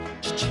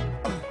In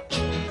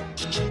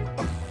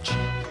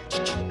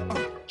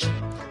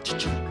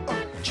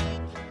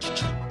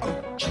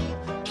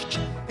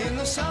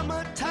the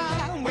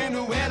summertime, when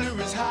the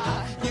weather is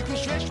high, you can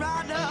stretch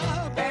right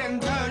up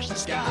and touch the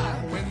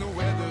sky. When the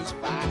weather's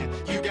fine,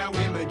 you got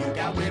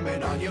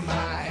women on your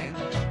mind.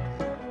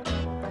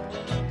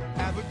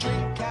 Have a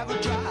drink, have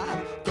a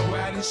drive, go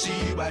out and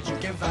see what you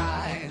can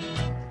find.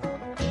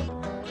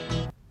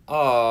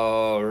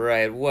 All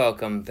right,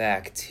 welcome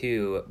back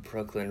to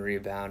Brooklyn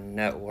Rebound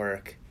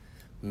Network.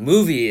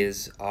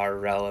 Movies Are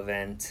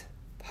Relevant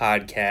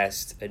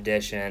podcast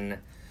edition,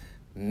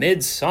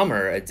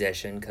 Midsommar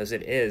edition, because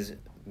it is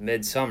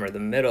midsummer, the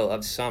middle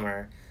of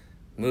summer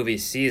movie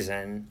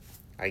season.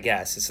 I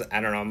guess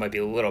I don't know, it might be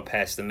a little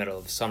past the middle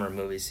of summer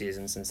movie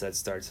season since that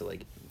starts at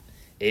like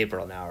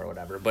April now or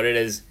whatever, but it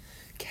is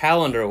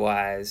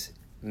calendar-wise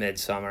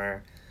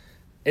midsummer.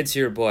 It's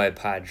your boy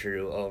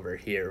PodDrew over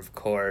here, of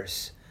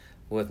course,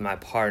 with my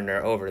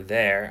partner over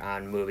there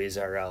on Movies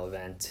Are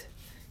Relevant,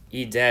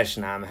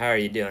 E-Nam. How are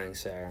you doing,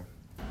 sir?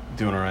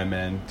 Doing all right,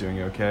 man. Doing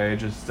okay.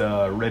 Just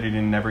ready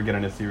to never get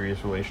in a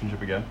serious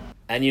relationship again.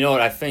 And you know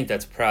what? I think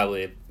that's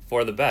probably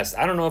for the best.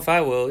 I don't know if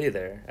I will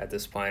either at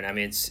this point. I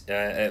mean, it's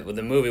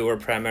the movie we're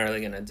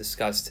primarily going to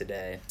discuss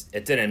today.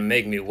 It didn't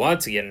make me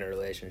want to get in a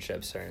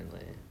relationship,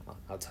 certainly.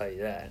 I'll tell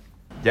you that.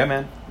 Yeah,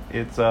 man.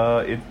 It's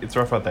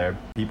rough out there.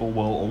 People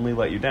will only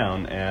let you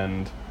down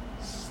and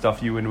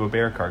stuff you into a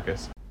bear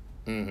carcass.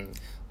 Mm-hmm.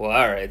 Well,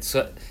 all right.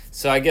 So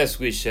I guess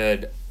we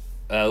should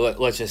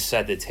let's just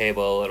set the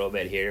table a little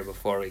bit here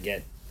before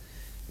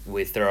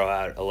we throw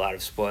out a lot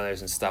of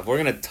spoilers and stuff. We're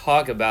gonna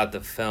talk about the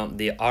film,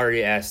 the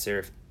Ari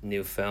Aster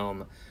new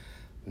film,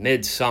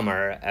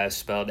 Midsommar, as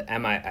spelled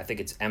I think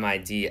it's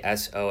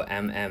Midsommar.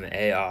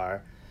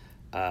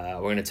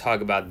 We're gonna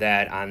talk about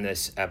that on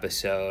this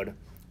episode.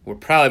 We're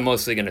probably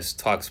mostly gonna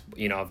talk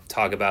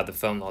about the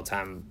film the whole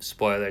time,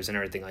 spoilers and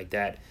everything like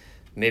that.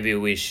 Maybe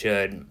we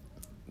should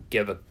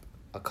give a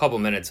couple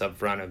minutes up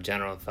front of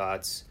general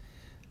thoughts,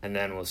 and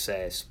then we'll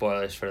say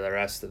spoilers for the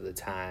rest of the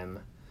time.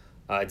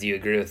 Do you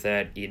agree with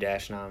that,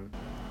 E-Nam?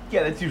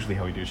 Yeah, that's usually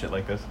how we do shit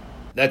like this.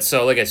 That's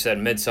so, like I said,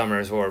 Midsommar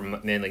is what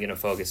we're mainly going to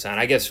focus on.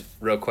 I guess,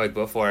 real quick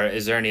before,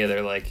 is there any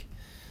other, like,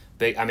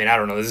 big... I mean, I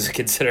don't know, this is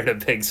considered a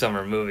big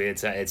summer movie.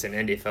 It's an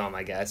indie film,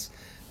 I guess.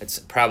 It's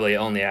probably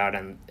only out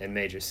in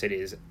major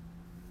cities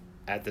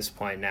at this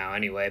point now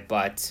anyway,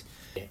 but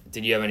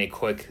did you have any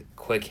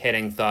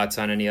quick-hitting thoughts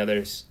on any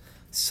others?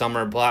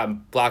 Summer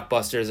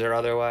blockbusters or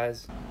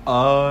otherwise?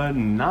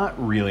 Not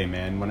really,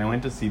 man. When I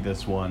went to see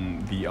this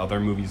one, the other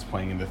movies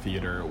playing in the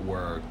theater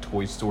were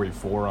Toy Story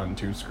 4 on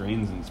 2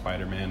 screens and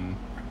Spider-Man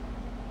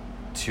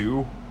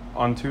 2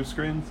 on 2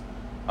 screens.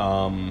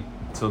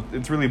 So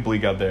it's really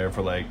bleak out there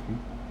for, like,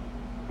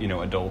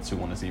 adults who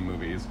want to see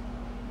movies.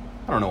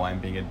 I don't know why I'm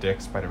being a dick.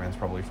 Spider-Man's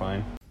probably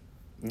fine.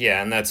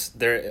 Yeah, and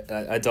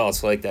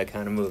adults like that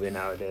kind of movie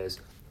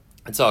nowadays.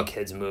 It's all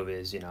kids'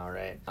 movies,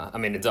 right? I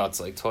mean, adults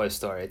like Toy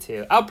Story,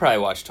 too. I'll probably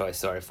watch Toy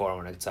Story 4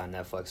 when it's on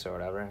Netflix or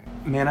whatever.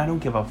 Man, I don't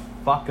give a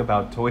fuck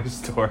about Toy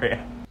Story.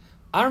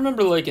 I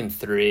remember, like, in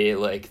 3,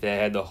 like, they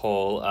had the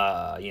whole,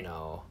 I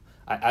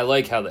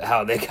like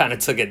how they kind of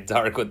took it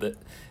dark with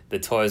the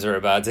toys were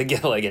about to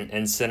get, like,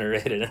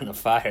 incinerated in a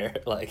fire,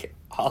 like,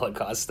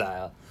 Holocaust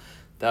style.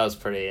 That was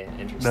pretty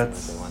interesting that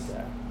they went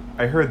there.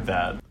 I heard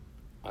that.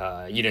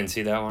 You didn't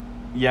see that one?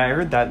 Yeah, I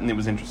heard that, and it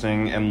was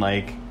interesting, and,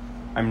 like...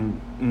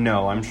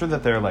 I'm sure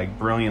that they're, like,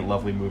 brilliant,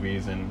 lovely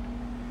movies, and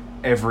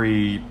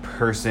every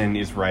person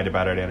is right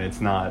about it, and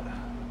it's not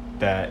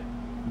that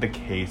the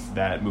case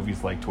that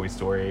movies like Toy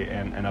Story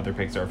and other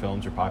Pixar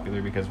films are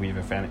popular because we've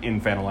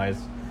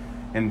infantilized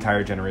an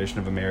entire generation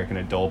of American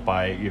adult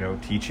by,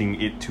 teaching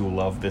it to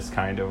love this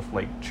kind of,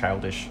 like,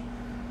 childish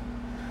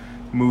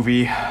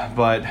movie,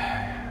 but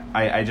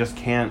I just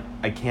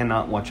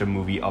cannot watch a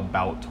movie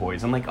about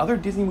toys, and, like, other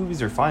Disney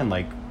movies are fine,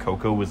 like,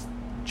 Coco was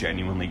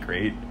genuinely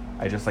great.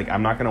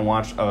 I'm not going to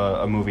watch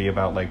a movie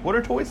about, like, what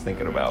are toys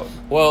thinking about?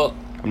 Well,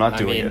 I'm not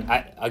doing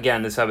it.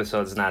 Again, this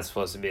episode is not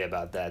supposed to be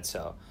about that,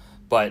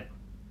 but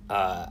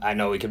I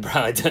know we could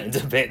probably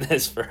debate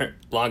this for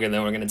longer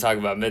than we're going to talk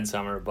about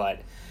Midsommar,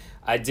 but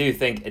I do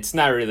think it's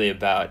not really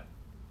about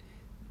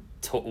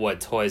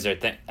what toys are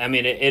I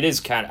mean, it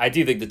is kind of... I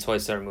do think the Toy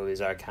Story movies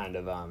are kind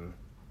of...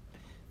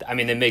 I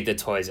mean, they make the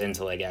toys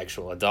into, like,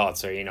 actual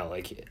adults or,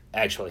 like,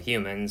 actual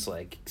humans,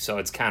 like, so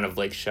it's kind of,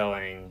 like,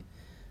 showing...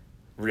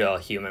 real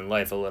human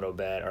life a little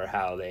bit, or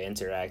how they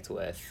interact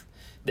with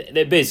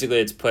basically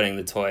it's putting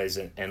the toys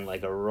in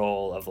like a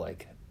role of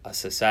like a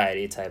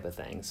society type of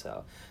thing.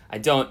 So I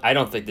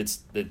don't think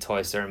the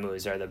Toy Story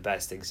movies are the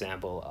best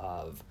example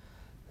of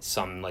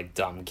some like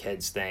dumb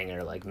kids thing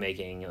or like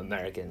making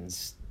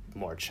Americans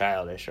more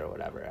childish or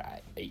whatever.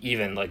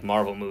 Even like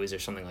Marvel movies or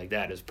something like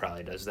that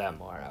probably does that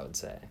more, I would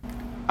say.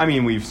 I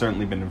mean, we've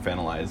certainly been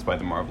infantilized by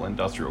the Marvel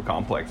industrial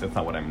complex. That's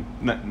not what I'm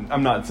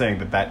not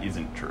saying that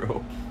isn't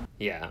true.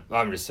 Yeah,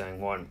 I'm just saying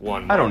one.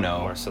 I don't know,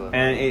 more so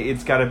and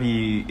it's gotta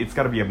be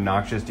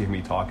obnoxious to hear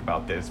me talk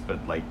about this,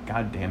 but like,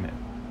 god damn it,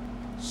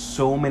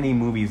 so many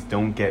movies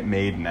don't get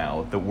made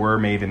now that were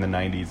made in the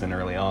 90s and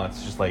early on.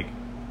 It's just like,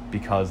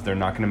 because they're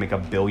not going to make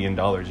 $1 billion.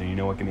 And you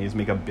know what can is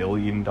make $1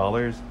 billion?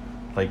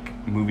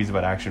 Like movies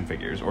about action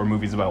figures, or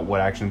movies about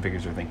what action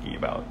figures are thinking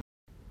about.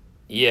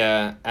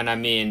 Yeah, and I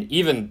mean,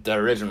 even the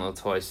original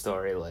Toy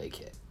Story,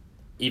 like,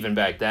 even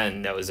back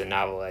then, that was a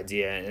novel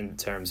idea in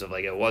terms of,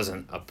 like, it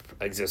wasn't a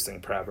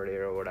existing property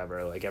or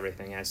whatever. Like,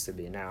 everything has to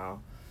be now.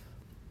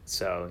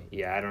 So,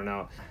 yeah, I don't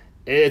know.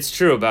 It's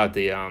true about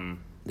the,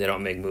 they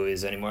don't make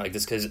movies anymore like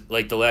this, because,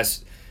 like, the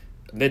last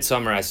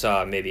Midsommar I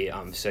saw maybe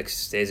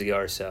 6 days ago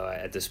or so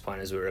at this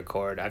point as we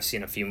record. I've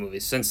seen a few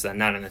movies since then,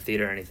 not in the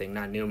theater or anything,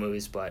 not new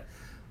movies, but,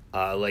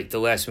 like, the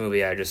last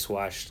movie I just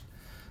watched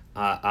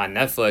on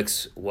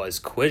Netflix was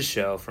Quiz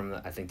Show from,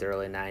 I think, the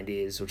early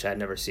 90s, which I'd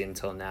never seen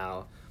until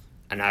now.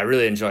 And I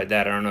really enjoyed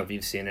that. I don't know if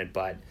you've seen it,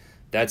 but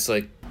that's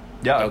like,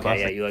 yeah, okay,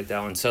 classic. yeah, you like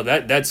that one. So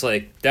that's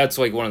like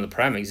one of the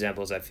prime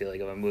examples, I feel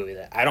like, of a movie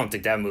that I don't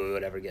think that movie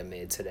would ever get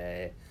made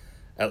today.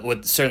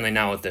 With certainly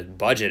not with the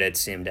budget it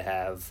seemed to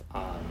have.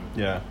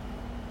 Yeah,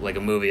 like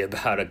a movie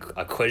about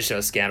a quiz show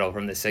scandal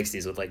from the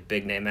 60s with, like,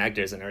 big name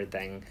actors and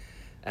everything,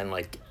 and,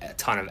 like, a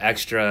ton of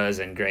extras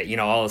and great, you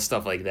know, all the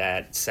stuff like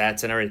that,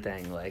 sets and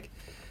everything. Like,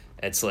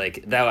 it's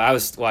like that. I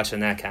was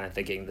watching that kind of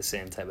thinking the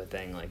same type of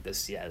thing, like,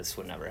 this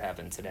would never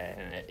happen today.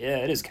 And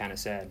it is kind of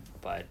sad.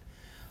 But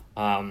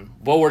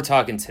what we're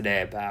talking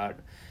today about,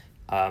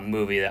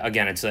 movie that,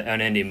 again, it's an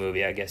indie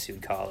movie, I guess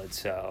you'd call it.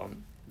 So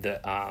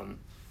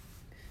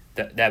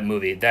that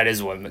movie, that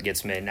is what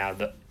gets made now,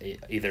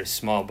 either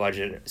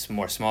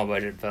more small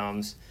budget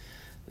films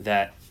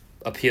that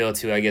appeal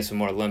to, I guess, a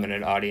more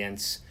limited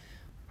audience,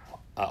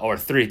 or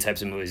three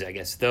types of movies, I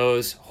guess.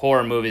 Those,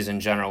 horror movies in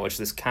general, which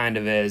this kind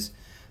of is,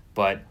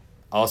 but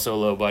also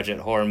low budget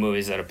horror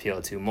movies that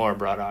appeal to more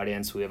broad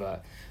audience. We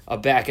have a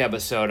back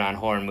episode on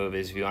horror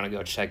movies if you want to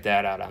go check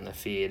that out on the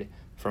feed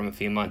from a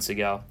few months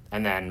ago.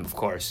 And then, of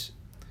course,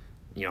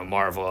 you know,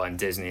 Marvel and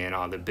Disney and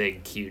all the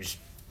big, huge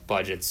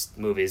budgets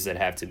movies that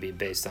have to be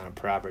based on a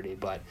property.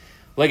 But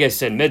like I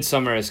said,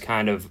 Midsommar is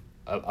kind of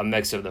a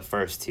mix of the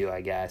first two,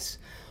 I guess.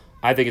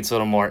 I think it's a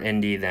little more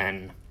indie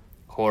than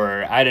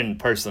horror. I didn't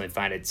personally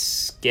find it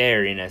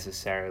scary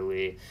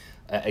necessarily,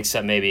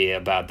 except maybe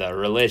about the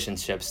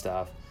relationship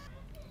stuff.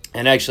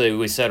 And actually,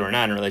 we said we're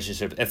not in a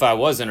relationship. If I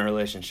was in a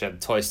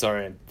relationship, Toy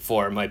Story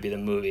 4 might be the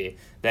movie.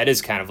 That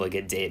is kind of like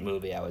a date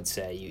movie, I would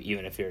say.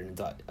 Even if you're an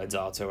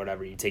adult or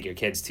whatever, you take your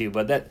kids too.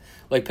 But that,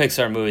 like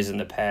Pixar movies in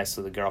the past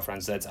with the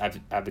girlfriends,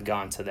 I've been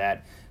gone to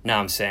that. Now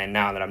I'm saying,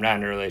 now that I'm not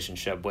in a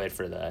relationship, wait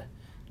for the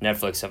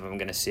Netflix if I'm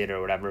going to see it or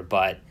whatever.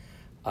 But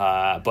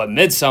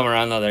Midsommar,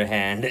 on the other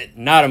hand,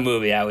 not a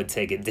movie I would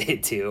take a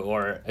date to,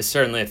 or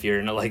certainly if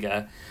you're in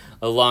a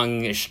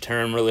longish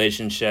term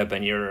relationship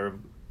and you're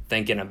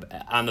thinking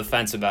on the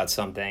fence about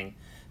something,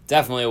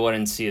 definitely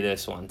wouldn't see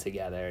this one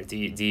together. Do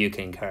you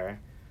concur?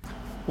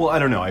 Well, I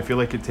don't know. I feel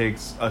like it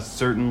takes a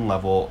certain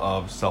level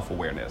of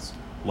self-awareness.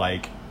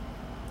 Like,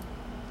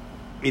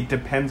 it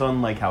depends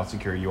on, like, how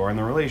secure you are in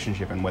the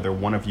relationship and whether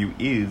one of you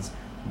is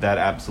that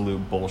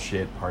absolute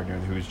bullshit partner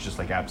who's just,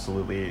 like,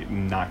 absolutely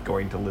not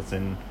going to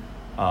listen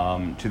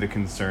to the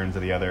concerns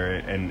of the other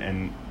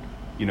and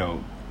you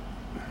know,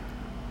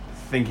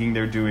 thinking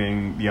they're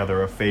doing the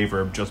other a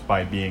favor just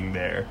by being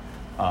there,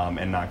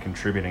 and not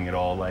contributing at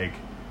all. Like,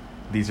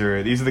 these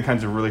are the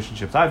kinds of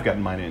relationships I've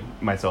gotten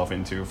myself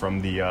into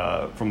from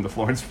the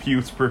Florence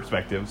Pugh's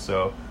perspective.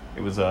 So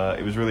it was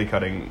really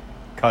cutting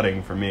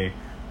for me.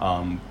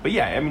 But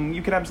yeah, I mean,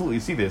 you could absolutely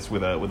see this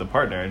with a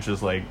partner. It's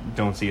just like,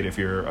 don't see it if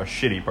you're a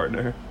shitty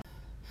partner.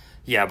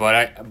 Yeah,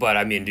 but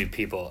I mean,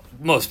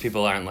 most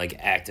people aren't, like,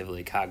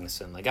 actively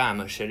cognizant, like,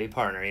 I'm a shitty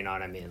partner, you know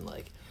what I mean?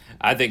 Like,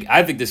 I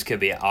think this could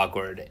be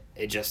awkward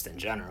just in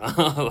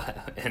general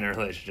in a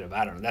relationship.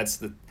 I don't know. That's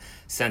the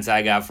sense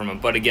I got from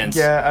it. But again,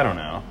 yeah, I don't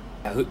know.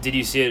 Did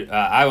you see it?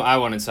 I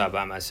went and saw it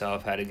by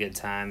myself. Had a good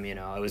time. You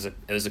know, it was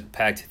a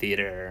packed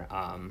theater.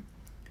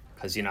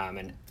 Because, you know, I'm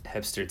in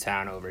hipster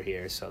town over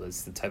here, so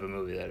that's the type of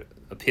movie that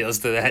appeals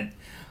to that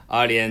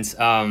audience.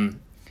 And,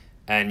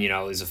 you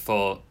know, it was a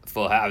full.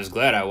 I was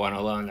glad I went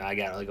alone. I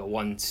got, like, a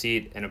one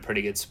seat in a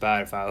pretty good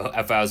spot.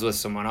 If I was with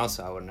someone else,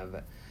 I wouldn't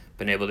have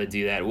been able to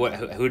do that.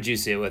 Who'd you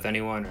see it with?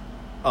 Anyone?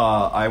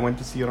 I went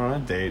to see it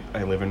on a date.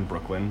 I live in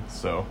Brooklyn,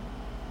 so,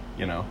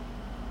 you know,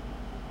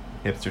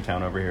 hipster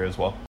town over here as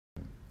well.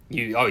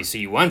 So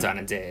you went on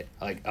a date,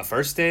 like a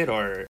first date,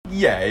 or?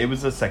 Yeah, it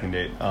was a second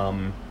date.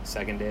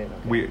 Second date.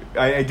 Okay.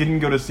 I didn't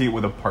go to see it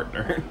with a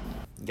partner.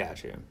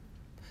 Gotcha.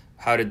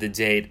 How did the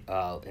date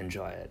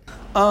enjoy it?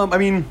 I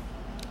mean,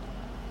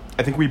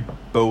 I think we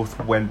both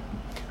went.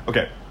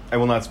 Okay, I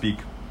will not speak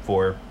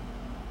for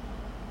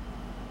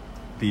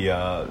the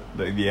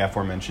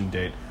aforementioned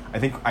date. I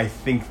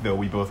think though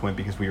we both went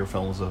because we were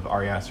films of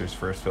Ari Aster's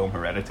first film,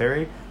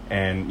 Hereditary,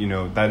 and, you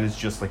know, that is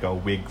just like a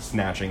wig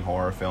snatching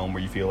horror film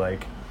where you feel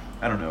like,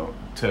 I don't know,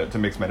 to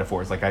mix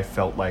metaphors, like, I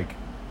felt like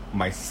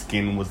my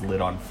skin was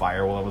lit on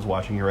fire while I was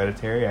watching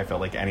Hereditary. I felt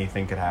like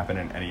anything could happen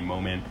at any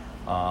moment.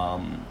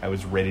 I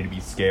was ready to be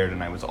scared,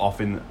 and I was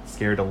often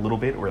scared a little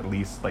bit, or at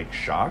least, like,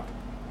 shocked.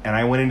 And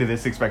I went into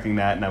this expecting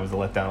that, and I was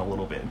let down a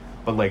little bit.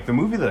 But, like, the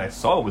movie that I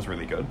saw was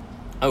really good.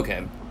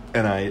 Okay.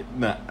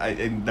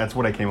 And that's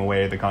what I came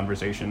away, the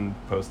conversation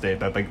post-date.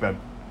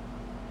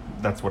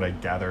 That's what I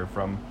gather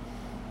from,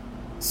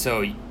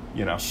 So, you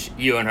know.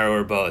 you and her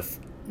were both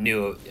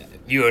knew...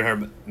 You and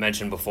her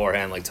mentioned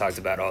beforehand, like, talked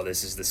about, oh,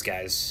 this is this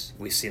guy's...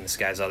 We've seen this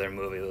guy's other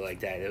movie like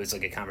that. It was,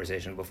 like, a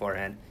conversation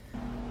beforehand.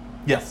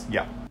 Yes,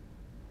 yeah.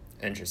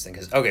 Interesting,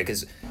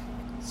 because...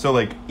 So,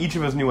 like, each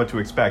of us knew what to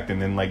expect,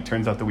 and then, like,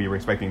 turns out that we were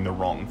expecting the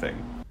wrong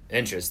thing.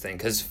 Interesting,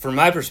 because from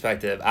my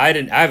perspective,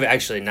 I've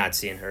actually not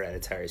seen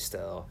Hereditary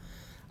still.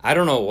 I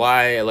don't know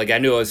why. Like, I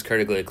knew it was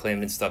critically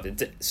acclaimed and stuff.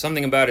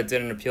 Something about it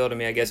didn't appeal to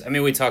me, I guess. I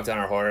mean, we talked on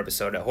our horror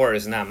episode. Horror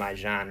is not my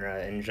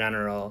genre in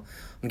general.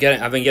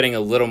 I've been getting a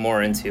little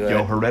more into it.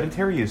 Yo,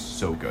 Hereditary is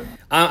so good.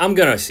 I'm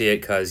gonna see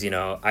it because, you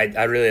know,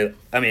 I really...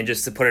 I mean,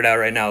 just to put it out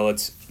right now,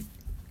 let's...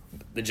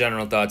 The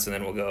general thoughts, and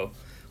then we'll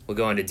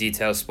go into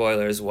detail,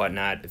 spoilers,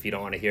 whatnot. If you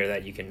don't want to hear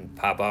that, you can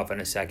pop off in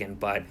a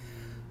second. But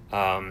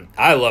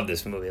I love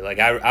this movie. Like,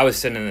 I was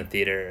sitting in the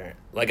theater.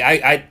 Like,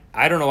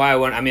 I don't know why I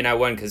went. I mean, I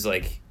went because,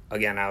 like,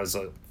 again, I was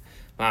like,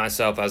 by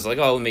myself. I was like,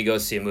 oh, let me go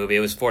see a movie.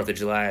 It was 4th of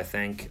July, I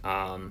think.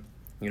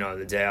 You know,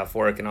 the day off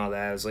work and all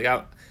that. I was like,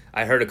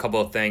 I heard a couple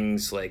of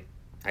things, like,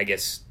 I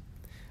guess,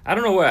 I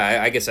don't know why.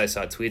 I guess I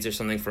saw tweets or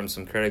something from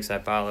some critics I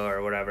follow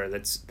or whatever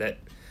that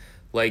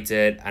liked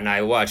it, and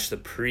I watched the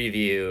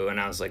preview, and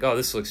I was like, oh,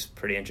 this looks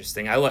pretty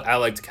interesting. I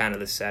liked kind of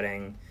the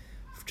setting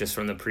just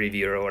from the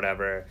preview or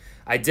whatever.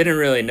 I didn't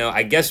really know.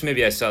 I guess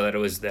maybe I saw that it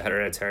was the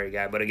Hereditary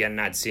guy, but again,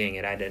 not seeing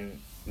it, I didn't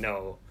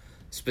know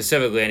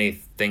specifically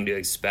anything to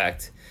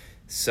expect.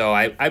 So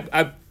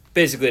I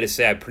basically, to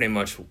say, I pretty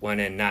much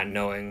went in not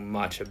knowing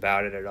much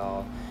about it at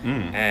all.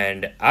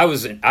 And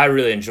I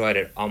really enjoyed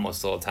it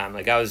almost the whole time.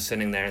 Like, I was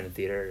sitting there in the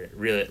theater,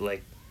 really,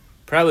 like,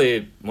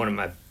 probably one of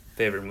my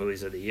favorite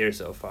movies of the year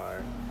so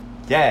far.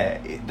 Yeah,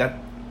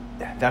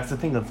 that's the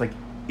thing. That's like,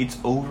 it's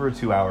over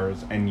 2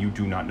 hours and you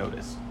do not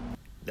notice.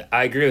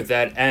 I agree with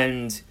that,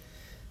 and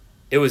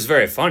it was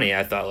very funny.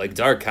 I thought, like,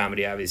 dark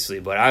comedy, obviously,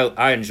 but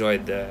I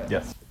enjoyed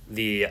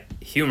the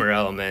humor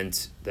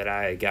element that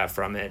I got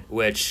from it,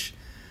 which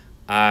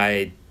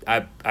I've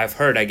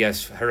heard. I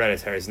guess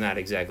Hereditary is not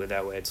exactly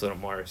that way. It's a little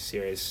more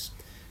serious,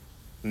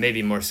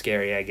 maybe more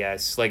scary, I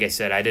guess. Like I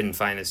said, I didn't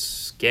find this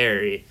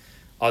scary,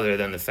 other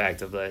than the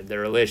fact of the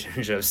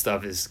relationship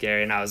stuff is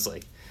scary, and I was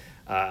like,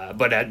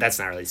 but that's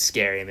not really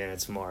scary. I mean,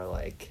 it's more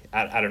like,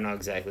 I don't know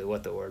exactly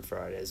what the word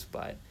for it is,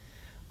 but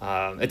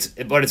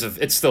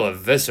it's still a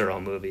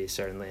visceral movie,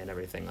 certainly, and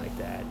everything like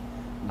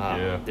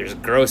that. There's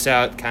gross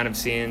out kind of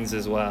scenes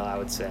as well, I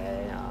would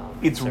say.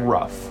 It's certainly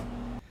rough.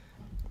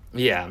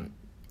 Yeah,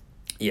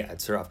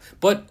 it's rough,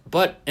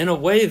 but in a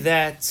way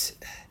that...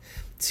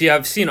 See,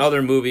 I've seen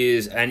other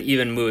movies, and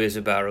even movies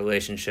about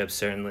relationships,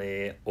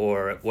 certainly,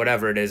 or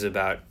whatever it is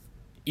about,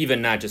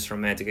 even not just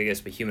romantic, I guess,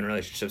 but human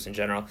relationships in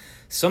general.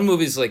 Some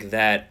movies like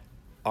that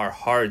are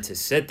hard to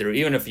sit through,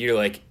 even if you're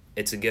like,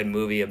 it's a good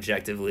movie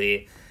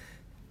objectively.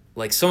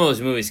 Like, some of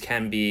those movies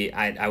can be,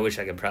 I wish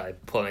I could probably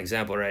pull an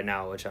example right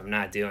now, which I'm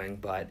not doing,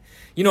 but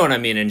you know what I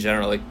mean in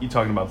general. Like, you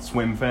talking about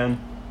Swim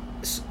Fan?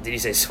 Did you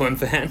say Swim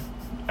Fan?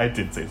 I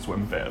did say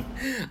Swim Fan.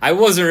 I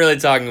wasn't really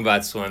talking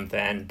about Swim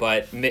Fan,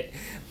 but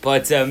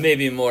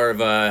maybe more of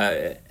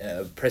a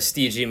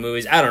prestige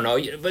movies. I don't know,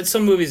 but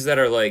some movies that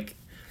are like,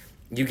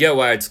 you get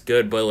why it's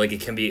good, but like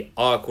it can be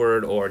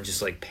awkward or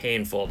just like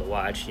painful to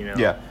watch, you know?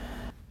 Yeah.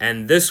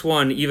 And this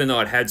one, even though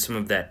it had some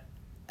of that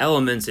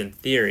elements in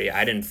theory,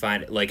 I didn't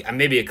find it, like,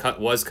 maybe it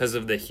was because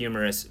of the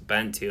humorous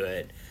bent to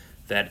it,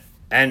 that,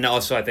 and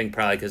also I think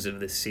probably because of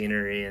the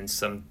scenery and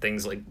some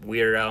things like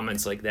weird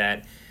elements like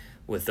that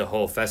with the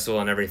whole festival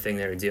and everything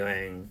they were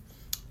doing.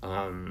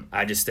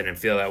 I just didn't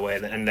feel that way,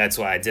 and that's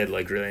why I did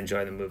like really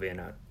enjoy the movie,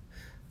 and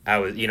I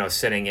was, you know,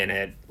 sitting in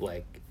it,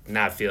 like,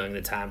 not feeling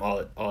the time,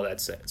 all that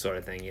sort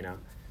of thing, you know.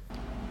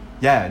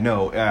 Yeah,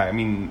 no, I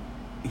mean,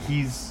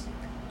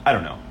 I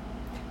don't know.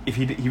 If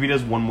he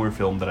does one more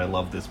film that I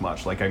love this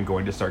much, like, I'm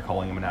going to start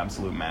calling him an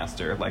absolute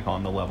master, like,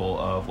 on the level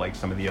of, like,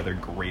 some of the other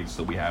greats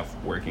that we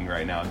have working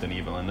right now,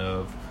 Denis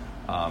Villeneuve,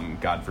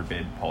 God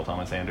forbid, Paul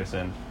Thomas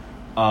Anderson.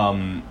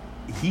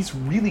 He's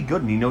really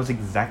good, and he knows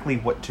exactly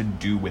what to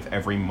do with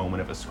every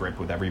moment of a script,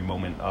 with every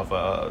moment of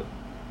a,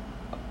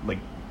 like,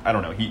 I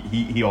don't know.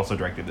 He also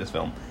directed this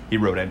film. He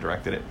wrote and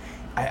directed it.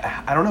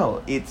 I don't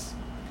know.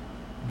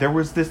 There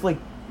was this, like,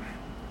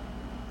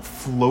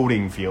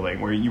 floating feeling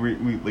where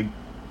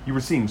you were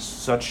seeing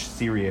such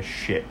serious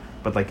shit,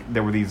 but, like,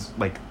 there were these,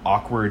 like,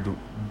 awkward,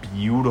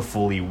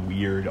 beautifully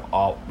weird,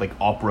 like,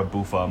 opera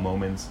buffa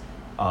moments,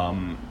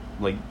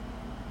 like,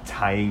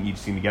 tying each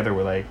scene together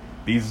where, like,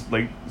 these,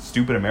 like,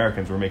 stupid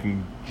Americans were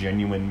making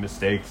genuine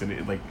mistakes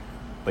and,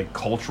 like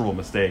cultural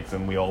mistakes,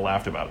 and we all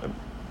laughed about them.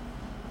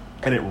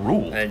 And it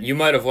ruled. And you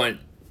might have went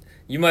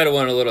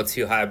a little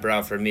too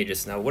highbrow for me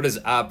just now. What is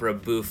opera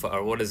buffa,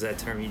 or what is that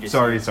term you just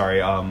Sorry.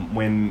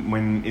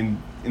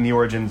 When in the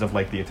origins of,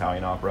 like, the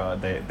Italian opera,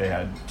 they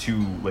had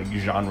two, like,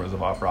 genres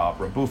of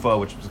opera buffa,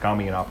 which was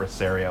comedy, and opera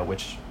seria,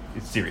 which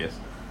is serious.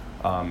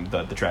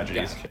 The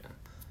tragedies. Gotcha.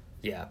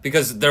 Yeah,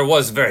 because there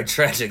was very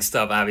tragic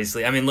stuff,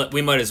 obviously. I mean,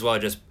 we might as well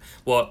just...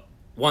 Well,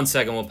 1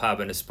 second, we'll pop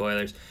into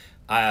spoilers.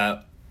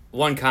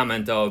 One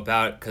comment, though,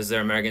 about... Because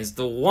they're Americans.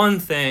 The one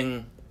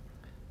thing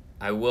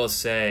I will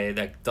say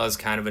that does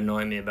kind of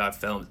annoy me about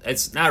films...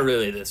 It's not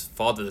really this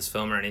fault of this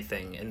film or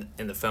anything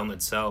in the film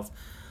itself.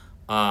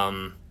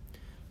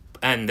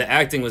 And the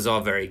acting was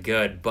all very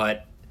good,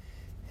 but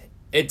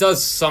it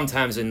does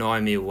sometimes annoy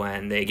me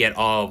when they get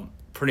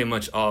pretty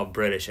much all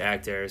British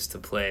actors to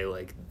play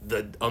like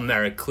the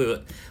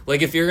clueless.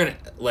 Like if you're gonna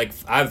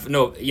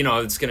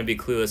it's gonna be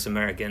clueless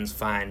Americans,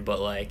 fine, but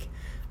like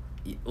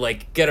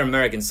get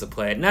Americans to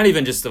play it. Not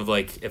even just of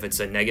like if it's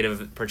a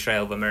negative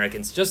portrayal of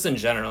Americans, just in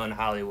general in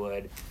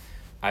Hollywood.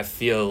 I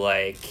feel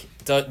like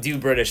do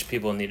British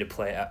people need to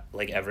play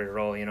like every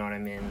role? You know what I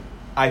mean?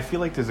 I feel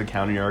like there's a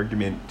counter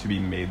argument to be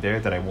made there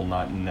that I will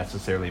not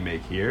necessarily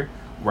make here,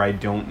 where I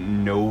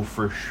don't know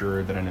for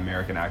sure that an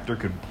American actor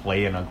could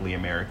play an ugly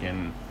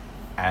American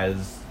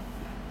as,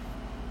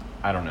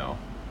 I don't know.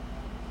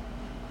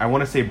 I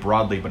want to say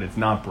broadly, but it's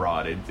not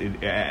broad.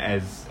 It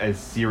as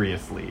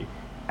seriously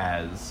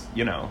as,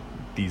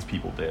 these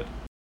people did.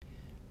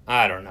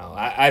 I don't know.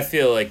 I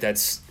feel like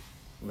that's,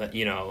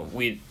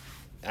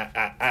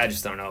 I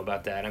just don't know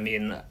about that. I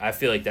mean, I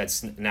feel like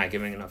that's not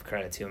giving enough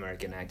credit to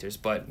American actors,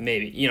 but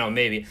maybe,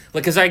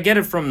 like, because I get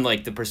it from,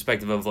 like, the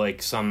perspective of,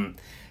 like, some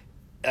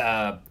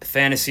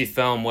fantasy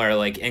film where,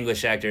 like,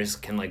 English actors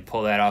can, like,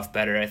 pull that off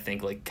better. I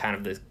think, like, kind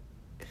of the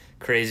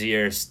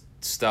crazier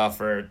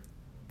stuff or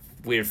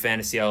weird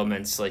fantasy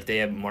elements, like, they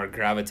have more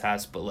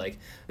gravitas, but, like,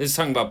 this is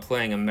talking about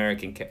playing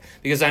American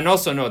because I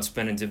also know it's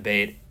been a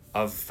debate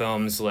of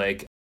films,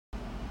 like,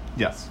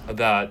 yes,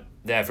 about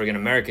the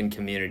African-American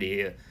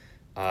community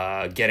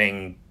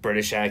getting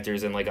British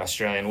actors and like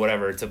Australian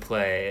whatever to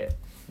play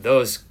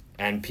those,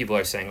 and people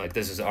are saying like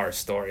this is our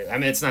story. I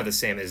mean, it's not the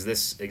same as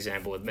this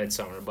example with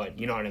Midsommar, but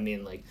you know what I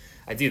mean. Like,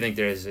 I do think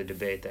there is a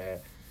debate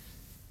there.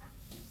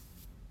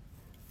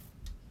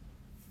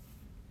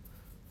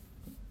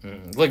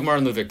 Like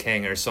Martin Luther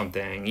King or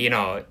something,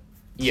 yeah.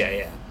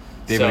 David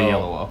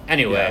Oyelowo.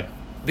 Anyway,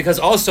 because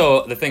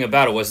also the thing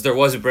about it was there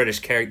was British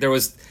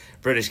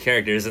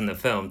characters in the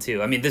film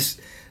too. I mean, this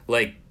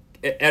like.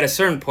 At a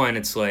certain point,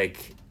 it's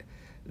like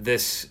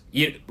this.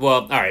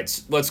 All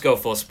right. Let's go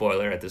full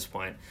spoiler at this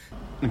point.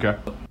 Okay.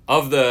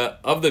 Of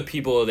the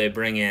people they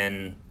bring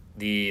in,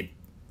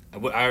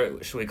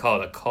 should we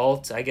call it a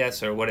cult? I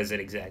guess, or what is it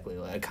exactly?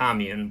 Like a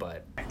commune,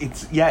 but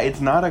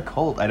it's not a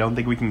cult. I don't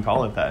think we can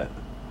call it that.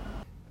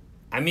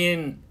 I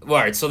mean, all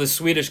right. So the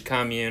Swedish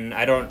commune.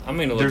 I'm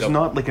going to look. There's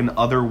not like an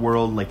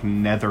otherworld, like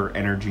nether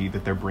energy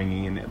that they're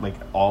bringing in. Like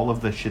all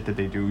of the shit that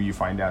they do, you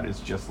find out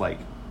is just like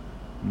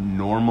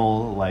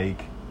normal,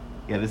 like,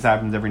 yeah, this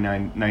happens every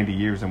 90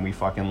 years and we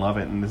fucking love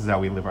it and this is how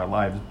we live our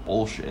lives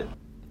bullshit.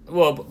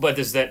 Well, but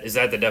is that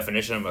the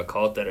definition of a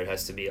cult, that it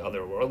has to be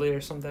otherworldly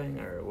or something,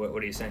 or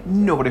what are you saying?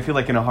 No, but I feel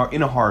like in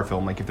a horror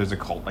film, like if there's a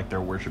cult, like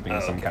they're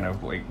worshiping some kind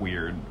of like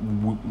weird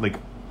like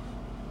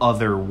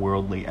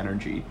otherworldly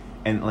energy,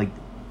 and like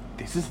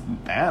this is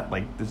that,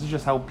 like this is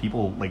just how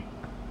people like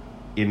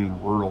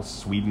in rural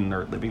Sweden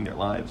are living their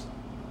lives.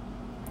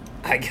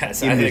 I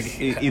guess in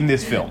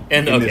this film.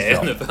 In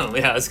the film.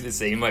 Yeah, I was gonna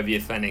say you might be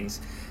offending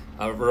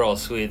rural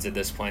Swedes at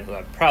this point who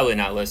are probably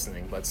not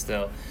listening, but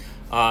still.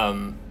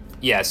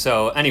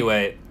 So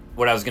anyway,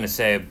 what I was gonna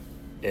say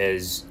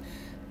is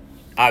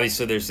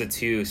obviously there's the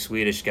two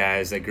Swedish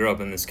guys that grew up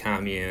in this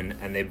commune,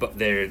 and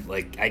they're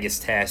like, I guess,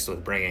 tasked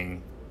with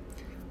bringing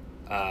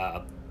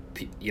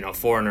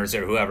foreigners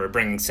or whoever,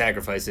 bringing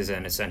sacrifices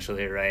in,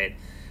 essentially, right?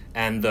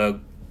 And the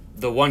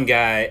one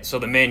guy, so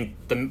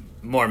the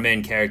more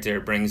main character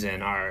brings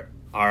in our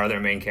other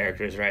main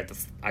characters, right?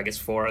 I guess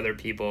 4 other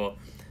people,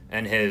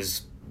 and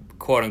his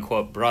quote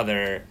unquote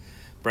brother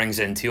brings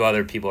in 2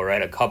 other people,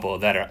 right? A couple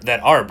that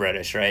are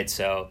British, right?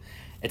 So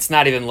it's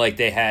not even like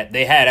they had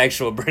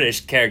actual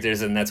British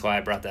characters, and that's why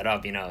I brought that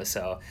up,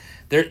 So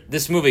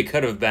this movie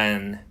could have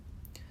been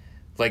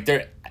like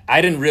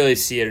I didn't really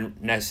see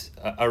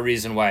a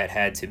reason why it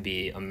had to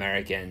be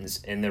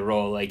Americans in the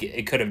role. Like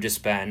it could have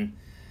just been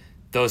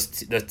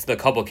the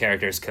couple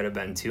characters could have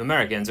been 2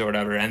 Americans or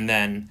whatever, and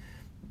then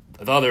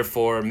the other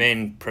 4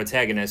 main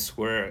protagonists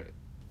were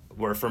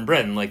from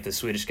Britain. Like the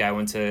Swedish guy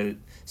went to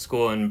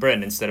school in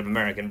Britain instead of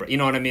American. You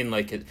know what I mean?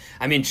 Like,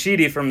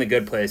 Chidi from The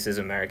Good Place is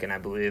American, I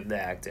believe, the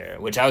actor,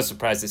 which I was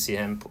surprised to see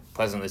him,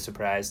 pleasantly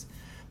surprised.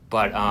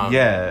 But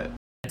yeah.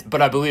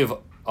 But I believe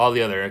all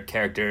the other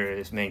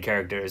main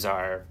characters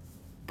are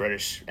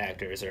British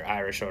actors or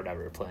Irish or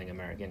whatever playing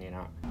American.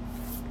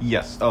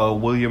 Yes,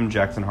 William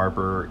Jackson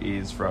Harper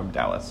is from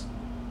Dallas.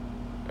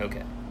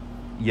 Okay.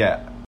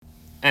 Yeah.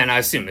 And I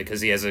assume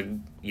because he has a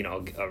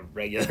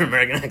regular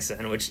American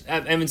accent, which,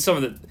 I mean, some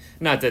of the,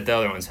 not that the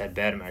other ones had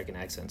bad American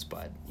accents,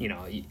 but,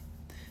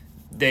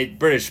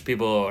 British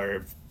people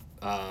or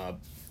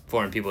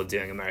foreign people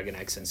doing American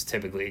accents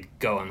typically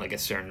go on, like, a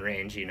certain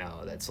range,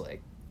 that's,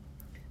 like,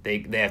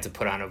 they have to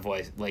put on a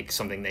voice, like,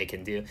 something they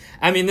can do.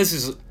 I mean, this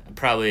is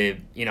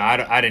probably,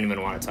 I didn't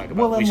even want to talk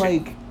about it.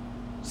 Well,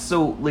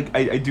 so, like,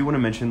 I do want to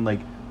mention, like,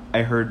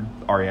 I heard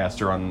Ari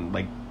Aster on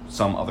like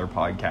some other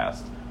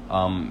podcast,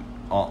 on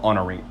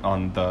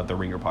the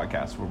Ringer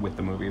podcast with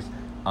the movies,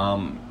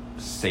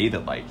 say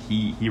that like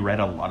he read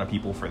a lot of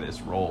people for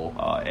this role,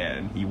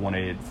 and he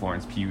wanted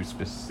Florence Pugh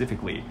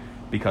specifically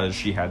because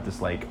she had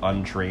this like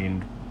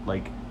untrained,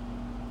 like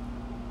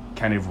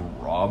kind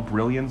of raw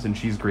brilliance, and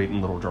she's great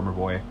in Little Drummer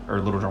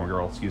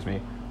Girl, excuse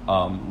me.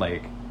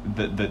 Like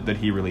that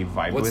he really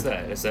vibed with. What's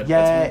that? Is that?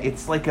 Yeah,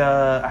 it's like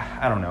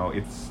I don't know.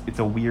 It's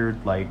a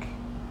weird like.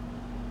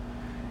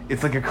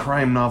 It's like a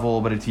crime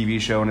novel, but a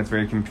TV show, and it's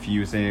very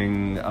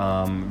confusing.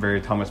 Very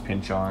Thomas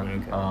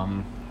Pynchon. Okay.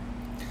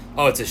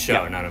 Oh, it's a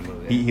show, not a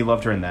movie. He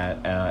loved her in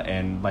that,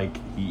 and like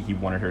he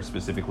wanted her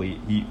specifically.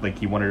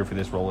 He wanted her for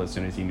this role as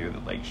soon as he knew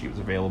that like she was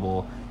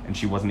available, and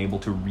she wasn't able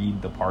to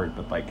read the part,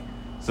 but like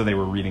so they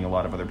were reading a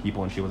lot of other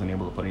people, and she wasn't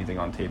able to put anything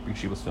on tape because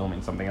she was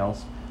filming something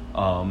else.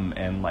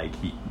 And like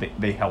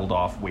they held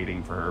off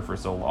waiting for her for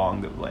so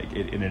long that like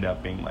it ended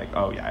up being like,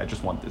 oh yeah, I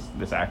just want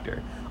this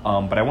actor.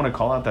 But I want to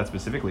call out that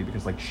specifically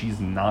because like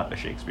she's not a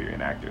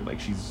Shakespearean actor. Like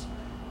she's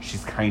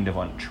kind of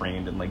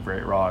untrained and like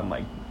very raw, and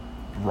like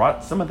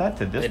brought some of that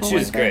to this. She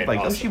was great. Like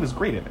also. she was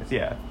great in this.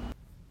 Yeah.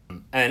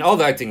 And all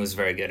the acting was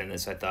very good in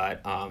this, I thought.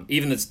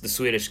 Even the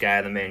Swedish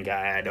guy, the main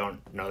guy, I don't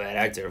know that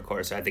actor, of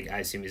course. I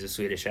assume he's a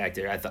Swedish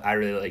actor. I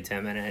really liked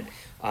him in it.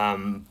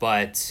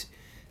 But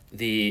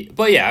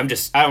yeah,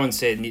 I wouldn't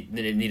say it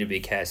needed to be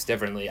cast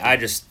differently. I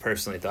just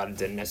personally thought it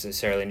didn't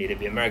necessarily need to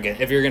be American.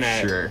 If you're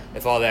gonna,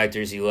 if all the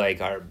actors you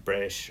like are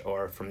British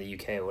or from the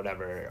UK or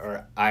whatever,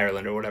 or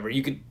Ireland or whatever,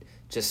 you could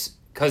just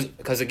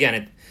because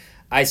again,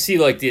 I see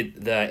like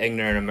the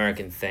ignorant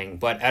American thing,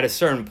 but at a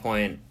certain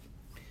point,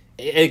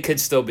 it could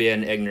still be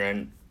an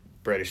ignorant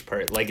British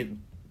person. Like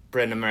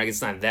Britain, America,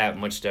 it's not that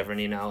much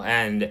different, you know.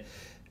 And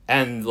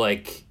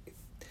like,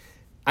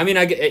 I mean,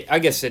 I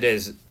guess it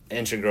is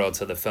integral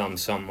to the film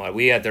somewhat.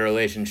 We had the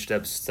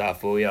relationship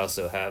stuff, but we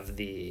also have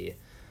the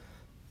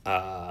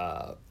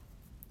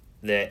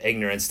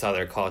ignorance to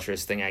other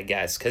cultures thing, I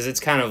guess, because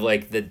it's kind of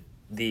like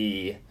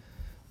the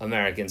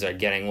Americans are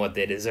getting what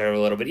they deserve a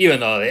little bit, even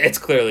though it's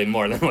clearly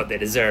more than what they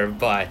deserve.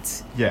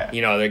 But yeah,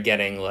 you know, they're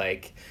getting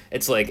like,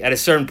 it's like at a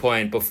certain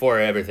point before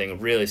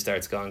everything really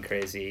starts going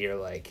crazy, you're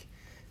like,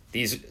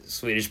 these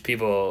Swedish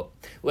people,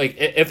 like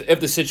if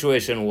the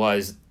situation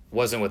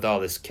wasn't with all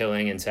this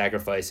killing and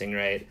sacrificing,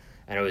 right?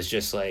 And it was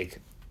just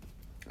like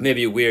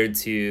maybe weird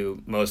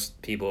to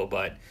most people,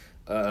 but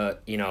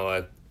you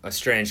know, a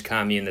strange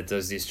commune that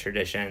does these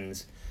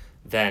traditions,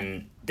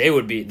 then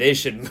they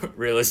should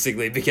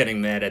realistically be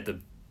getting mad at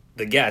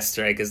the guests,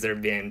 right? Because they're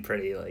being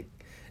pretty like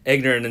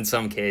ignorant in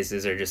some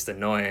cases, or just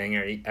annoying,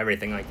 or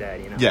everything like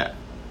that, you know? Yeah,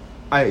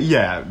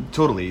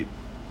 totally.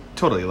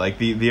 Like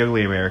the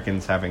ugly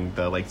Americans having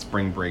the like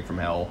spring break from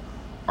hell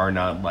are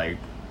not like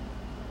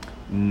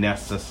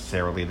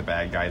necessarily the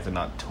bad guys and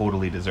not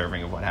totally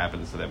deserving of what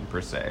happens to them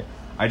per se.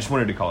 I just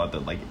wanted to call out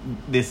that like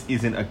this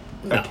isn't a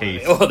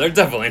case. Well, they're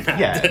definitely not.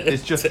 Yeah,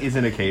 this just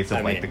isn't a case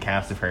of the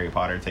cast of Harry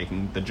Potter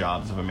taking the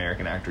jobs of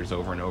American actors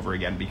over and over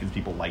again because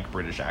people like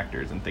British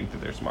actors and think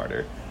that they're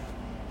smarter.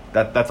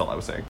 That's all I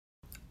was saying.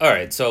 All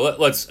right, so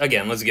let's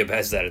get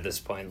past that at this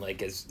point. Like,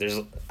 there's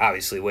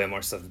obviously way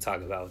more stuff to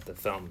talk about with the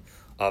film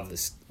of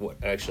this.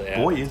 What actually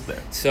happened. Boy, is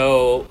there.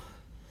 So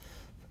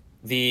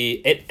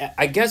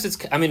I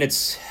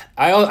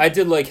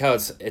did like how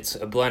it's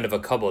a blend of a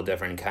couple of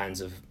different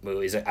kinds of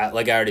movies.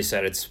 Like I already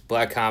said, it's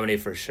black comedy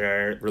for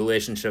sure,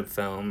 relationship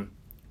film,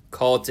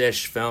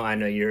 cultish film. I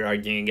know you're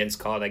arguing against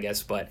cult, I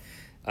guess, but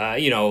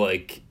you know,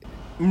 like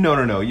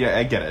no, yeah,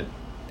 I get it.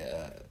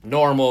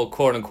 Normal,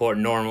 quote unquote,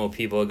 normal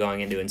people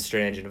going into a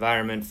strange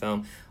environment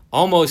film,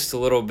 almost a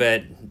little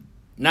bit,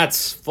 not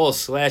full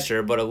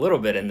slasher, but a little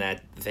bit in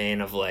that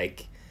vein of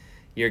like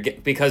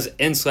because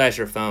in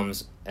slasher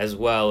films as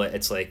well,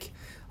 it's like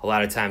a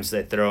lot of times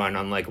they throw in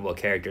unlikable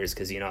characters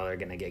because you know they're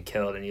gonna get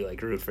killed and you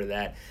like root for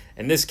that.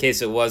 In this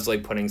case, it was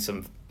like putting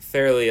some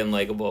fairly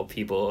unlikable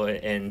people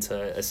in to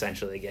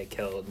essentially get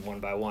killed one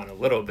by one a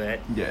little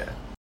bit. Yeah.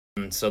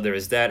 So there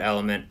was that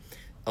element.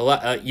 A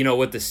lot, you know,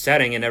 with the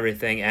setting and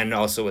everything, and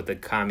also with the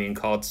commune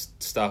cult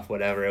stuff,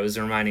 whatever. It was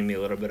reminding me a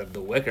little bit of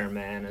The Wicker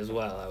Man as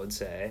well, I would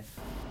say.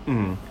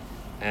 Mm.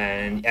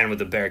 And with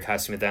the bear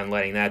costume, then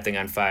lighting that thing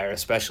on fire,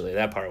 especially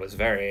that part was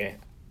very.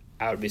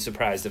 I would be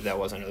surprised if that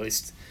wasn't at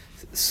least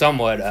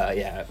somewhat,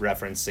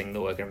 referencing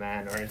The Wicker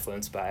Man or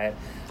influenced by it.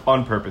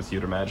 On purpose,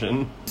 you'd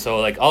imagine. So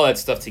like all that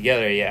stuff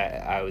together,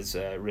 yeah, I was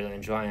really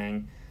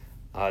enjoying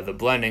the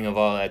blending of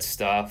all that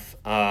stuff.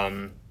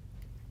 And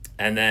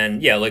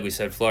then like we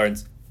said,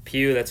 Florence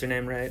Pugh, that's her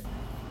name, right?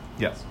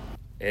 Yes.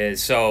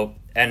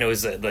 And it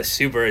was the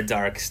super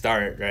dark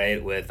start,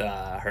 right, with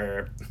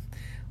her,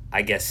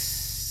 I guess,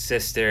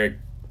 sister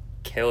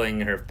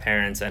killing her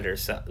parents and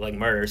herself, like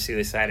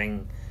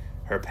suiciding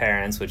her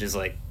parents, which is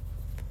like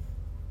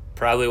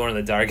probably one of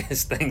the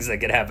darkest things that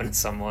could happen to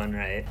someone,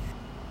 right?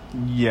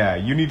 Yeah,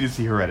 you need to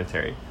see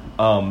Hereditary.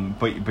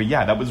 But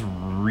yeah, that was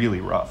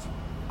really rough.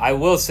 I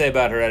will say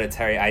about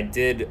Hereditary, I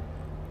did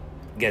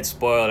get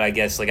spoiled, I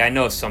guess. Like, I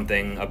know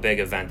a big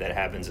event that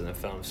happens in the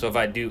film. So if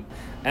I do,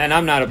 and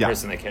I'm not a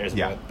person that cares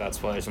about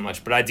spoilers so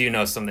much, but I do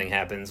know something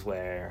happens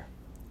where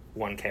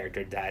one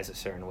character dies a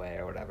certain way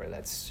or whatever.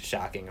 That's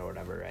shocking or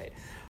whatever, right?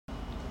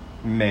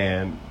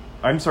 Man,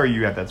 I'm sorry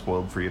you had that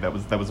spoiled for you. That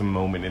was a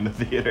moment in the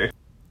theater.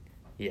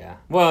 Yeah.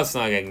 Well, it's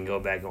not like I can go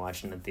back and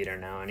watch it in the theater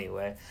now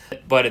anyway.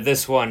 But at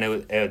this one,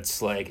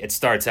 it's like, it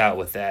starts out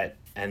with that,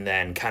 and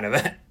then kind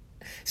of...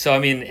 So, I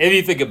mean, if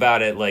you think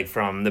about it, like,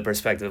 from the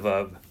perspective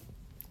of...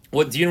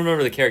 What do you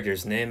remember the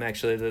character's name,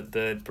 actually,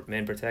 the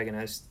main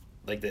protagonist?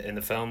 Like, in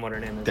the film, what her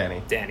name is?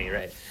 Danny. Danny,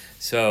 right.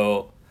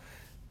 So,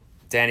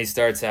 Danny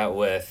starts out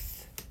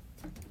with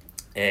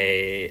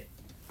her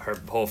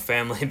whole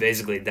family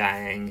basically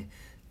dying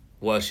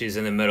while she's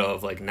in the middle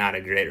of, like, not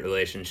a great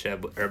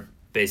relationship, or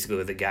basically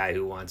with a guy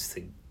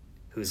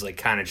who's, like,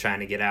 kind of trying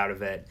to get out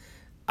of it.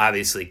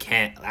 Obviously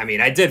can't. I mean,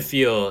 I did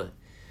feel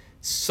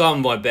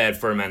somewhat bad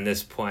for him at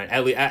this point.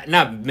 At least,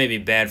 not maybe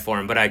bad for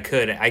him, but I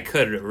could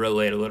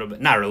relate a little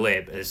bit. Not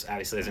relate, but it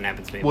obviously doesn't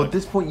happen to me. Well, at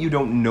this point, you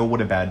don't know what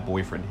a bad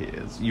boyfriend he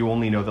is. You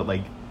only know that,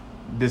 like,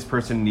 this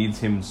person needs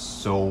him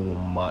so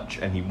much,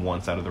 and he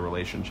wants out of the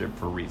relationship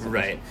for reasons.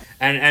 Right,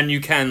 and you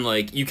can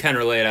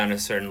relate on a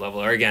certain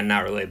level, or again,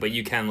 not relate, but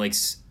you can, like,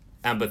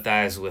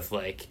 empathize with,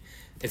 like,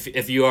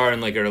 if you are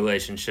in, like, a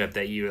relationship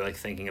that you're, like,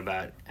 thinking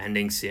about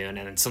ending soon,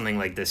 and something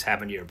like this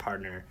happened to your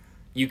partner,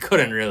 you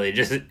couldn't really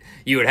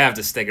you would have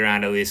to stick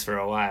around at least for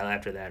a while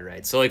after that,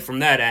 right? So, like, from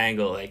that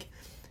angle, like,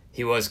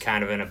 he was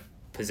kind of in a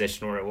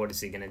position where, what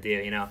is he gonna do,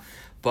 you know?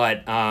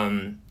 But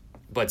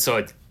so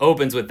it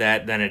opens with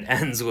that, then it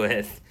ends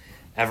with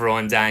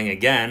everyone dying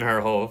again, her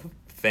whole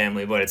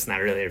family, but it's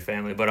not really her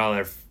family, but all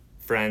her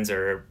friends, or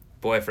her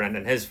boyfriend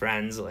and his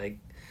friends, like,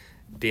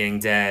 being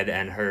dead,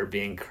 and her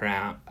being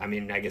crowned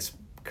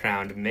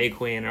May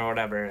Queen or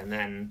whatever, and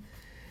then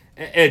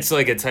it's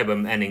like a type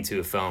of ending to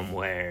a film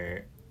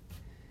where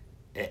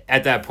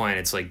at that point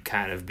it's like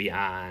kind of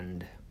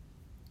beyond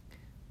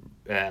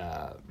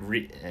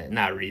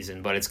not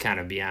reason, but it's kind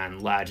of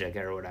beyond logic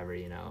or whatever,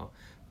 you know,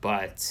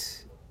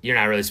 but you're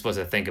not really supposed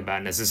to think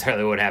about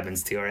necessarily what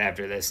happens to her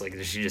after this. Like,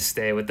 does she just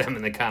stay with them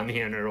in the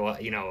commune, or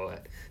what, you know,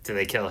 do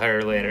they kill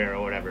her later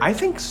or whatever? I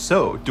think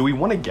so. Do we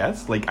want to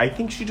guess? Like, I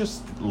think she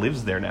just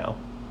lives there now.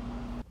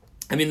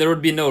 I mean, there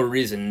would be no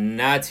reason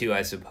not to,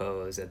 I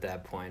suppose, at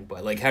that point.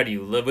 But, like, how do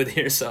you live with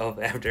yourself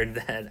after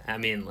that? I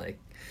mean, like,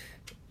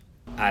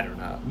 I don't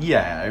know.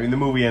 Yeah, I mean, the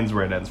movie ends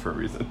where it ends for a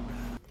reason.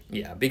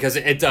 Yeah, because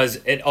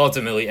it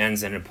ultimately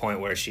ends in a point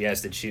where she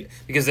has to choose.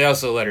 Because they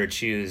also let her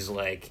choose,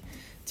 like,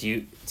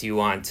 do you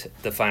want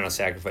the final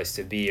sacrifice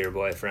to be your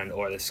boyfriend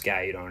or this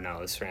guy you don't know,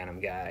 this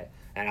random guy?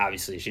 And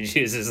obviously she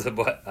chooses the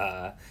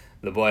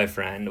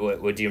boyfriend.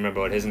 What do you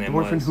remember what his name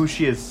was? The boyfriend who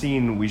she has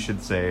seen, we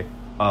should say.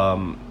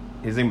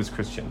 His name was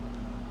Christian.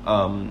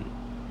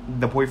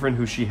 The boyfriend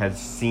who she has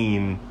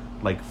seen,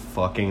 like,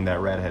 fucking that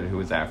redhead who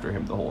was after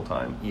him the whole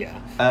time. Yeah.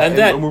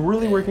 And we're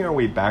really working our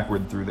way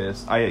backward through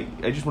this. I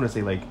just want to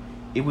say, like,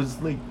 it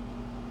was, like,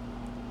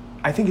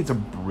 I think it's a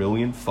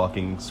brilliant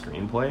fucking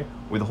screenplay,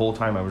 where the whole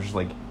time I was just,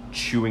 like,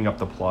 chewing up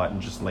the plot and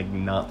just, like,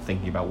 not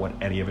thinking about what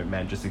any of it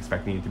meant, just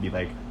expecting it to be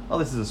like, oh,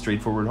 this is a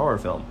straightforward horror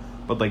film.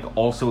 But, like,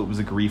 also it was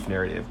a grief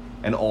narrative,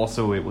 and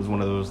also it was one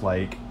of those,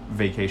 like,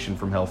 vacation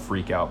from hell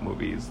freak out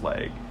movies,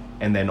 like,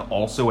 and then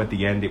also at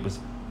the end it was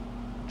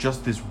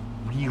just this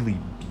really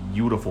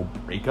beautiful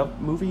breakup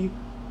movie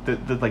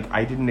that like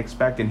I didn't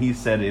expect. And he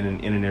said in an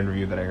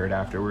interview that I heard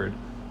afterward,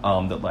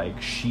 that,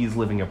 like, she's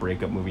living a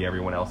breakup movie,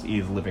 everyone else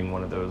is living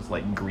one of those,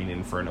 like, Green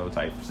Inferno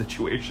type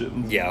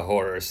situations. Yeah,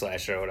 horror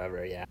slasher or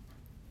whatever.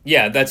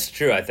 Yeah, that's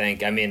true. I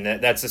think, I mean,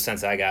 that's the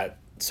sense I got,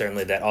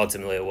 certainly, that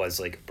ultimately it was,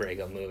 like, a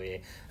breakup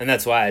movie, and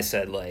that's why I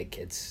said, like,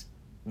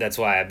 that's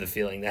why I have the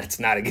feeling that it's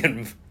not a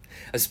good,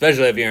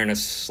 especially if you're in a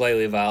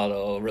slightly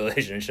volatile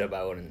relationship.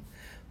 I wouldn't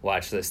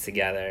watch this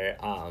together.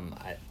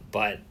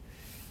 But,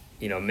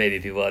 you know, maybe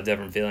people have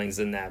different feelings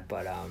than that.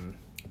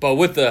 But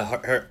with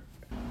her,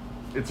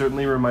 it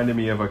certainly reminded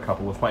me of a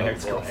couple of my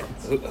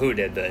ex-girlfriends. Who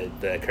did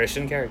the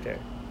Christian character?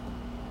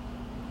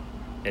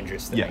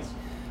 Interesting. Yes.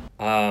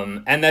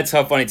 And that's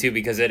how funny too,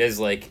 because it is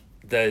like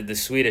the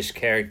Swedish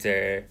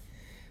character.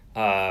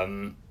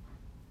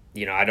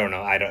 You know, I don't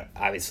know.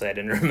 Obviously I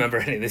didn't remember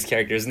any of these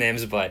characters'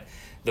 names, but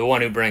the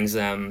one who brings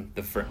them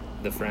the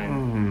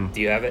friend.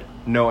 Do you have it?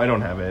 No, I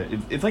don't have it.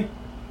 It's like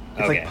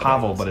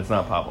Pavel, but it's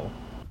not Pavel.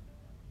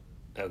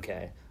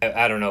 Okay,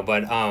 I don't know,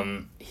 but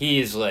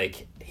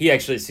he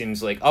actually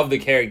seems like, of the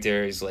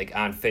characters, like,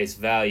 on face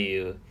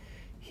value,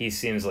 he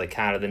seems like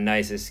kind of the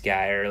nicest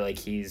guy, or like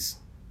he's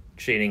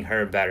treating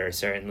her better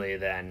certainly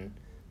than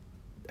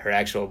her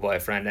actual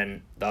boyfriend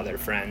and the other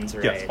friends,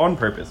 right? Yes, on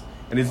purpose.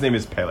 And his name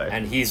is Pele.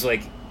 And he's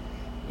like,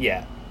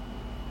 yeah,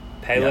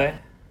 Pele. Yeah.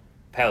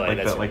 Pele,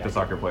 like the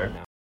soccer player.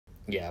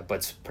 Yeah, but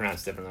it's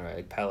pronounced differently, right?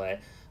 Like Pele.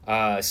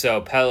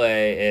 So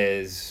Pele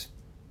is,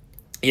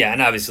 yeah,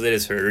 and obviously it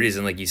is for a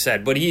reason, like you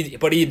said. But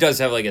he does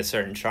have, like, a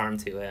certain charm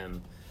to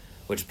him,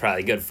 which is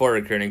probably good for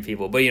recruiting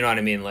people. But you know what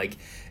I mean? Like,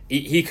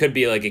 he could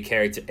be like a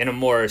character in a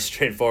more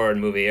straightforward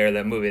movie, or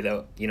that movie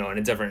that, you know, in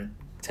a different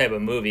type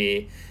of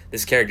movie,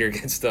 this character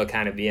can still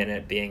kind of be in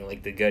it, being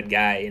like the good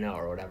guy, you know,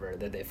 or whatever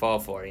that they fall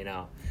for, you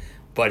know.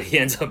 But he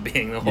ends up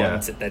being the one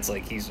that's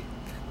like he's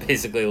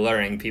basically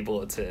luring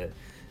people to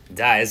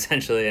die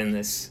essentially in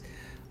this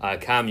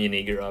commune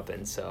he grew up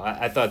in. So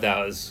I thought that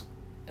was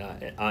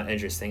an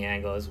interesting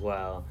angle as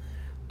well.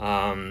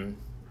 And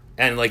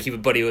like he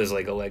was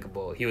like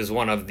he was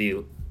one of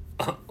the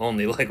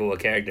only likable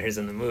characters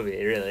in the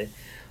movie, really.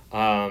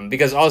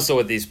 Because also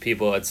with these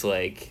people, it's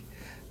like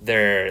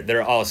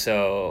they're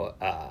also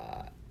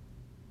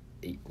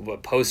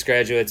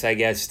postgraduates, I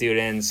guess,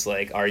 students,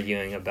 like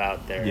arguing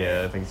about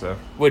their I think so.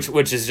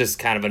 Which is just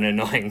kind of an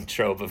annoying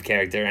trope of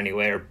character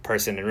anyway, or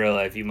person in real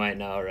life you might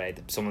know, right?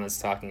 Someone that's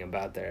talking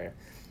about their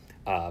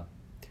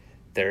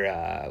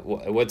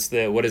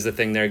what is the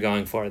thing they're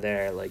going for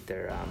there, like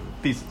their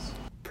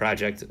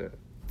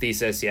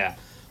thesis, yeah,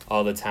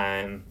 all the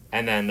time.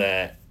 And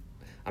then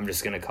I'm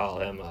just gonna call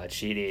him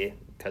Chidi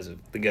because of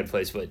The Good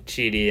Place, but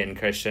Chidi and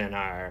Christian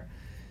are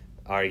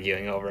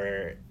arguing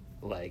over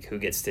like who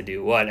gets to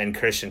do what, and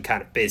Christian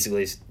kind of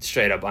basically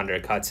straight up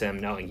undercuts him,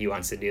 knowing he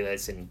wants to do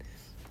this and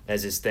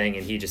as his thing,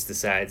 and he just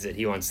decides that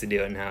he wants to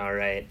do it now,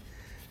 right?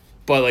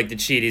 But like the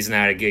Chidi's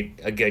not a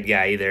good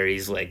guy either.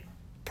 He's like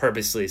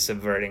purposely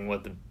subverting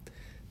what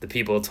the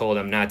people told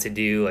him not to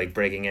do, like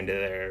breaking into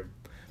their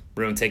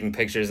room, taking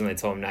pictures, and they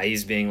told him not.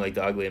 He's being like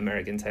the ugly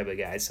American type of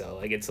guy. So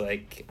like it's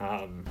like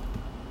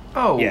it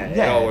all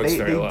works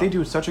very well. They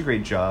do such a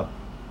great job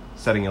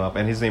setting him up,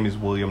 and his name is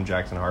William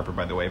Jackson Harper,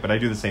 by the way. But I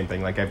do the same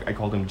thing. Like I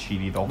called him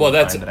Chidi the whole time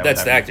that I was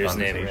that's the having actor's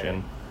this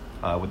name,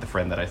 right? With the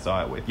friend that I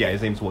saw it with. Yeah,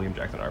 his name's William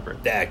Jackson Harper.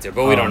 The actor,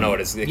 but we don't know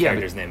what the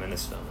character's name in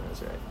this film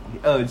is,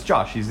 right? It's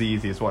Josh. He's the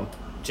easiest one.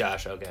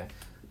 Josh, okay.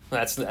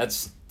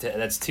 That's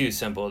too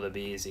simple to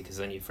be easy, because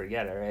then you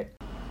forget it, right?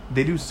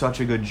 They do such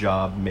a good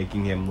job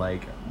making him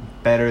like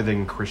better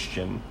than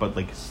Christian, but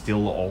like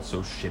still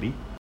also shitty.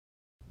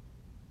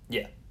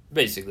 Yeah,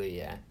 basically,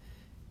 yeah.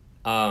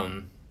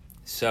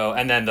 So,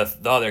 and then the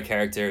other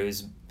character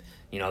who's,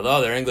 you know, the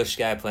other English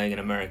guy playing an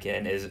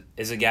American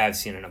is a guy I've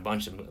seen in a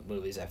bunch of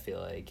movies. I feel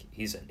like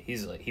he's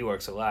like, he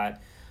works a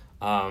lot,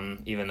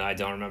 even though I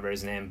don't remember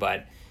his name,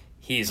 but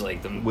he's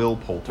like the Will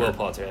Poulter. Will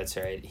Poulter, that's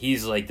right.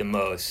 He's like the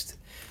most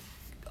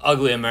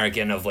ugly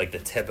American of like the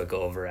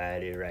typical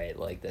variety, right?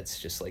 Like that's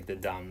just like the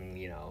dumb,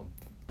 you know.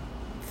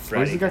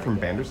 Where's the guy from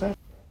Bandersnatch?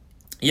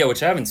 Yeah,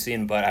 which I haven't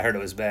seen, but I heard it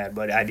was bad.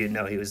 But I did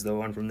know he was the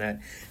one from that.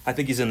 I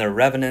think he's in The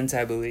Revenant,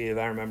 I believe.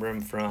 I remember him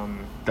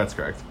from... That's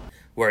correct.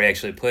 Where he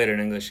actually played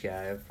an English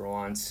guy for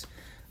once.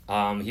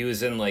 He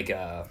was in like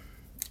a...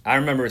 I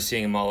remember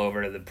seeing him all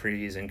over the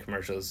previews and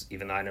commercials,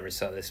 even though I never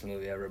saw this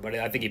movie ever. But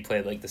I think he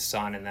played like the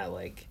son in that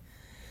like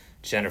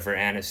Jennifer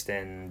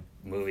Aniston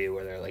movie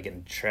where they're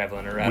like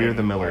traveling around. We're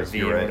the Millers,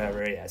 RV or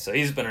whatever. Yeah, so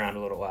he's been around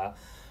a little while.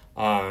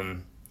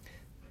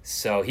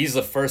 So he's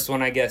the first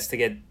one, I guess, to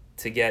get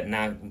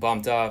not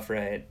bumped off,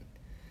 right?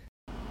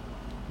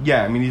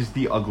 Yeah, I mean, he's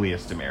the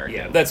ugliest American.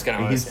 Yeah, that's kind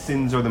of what his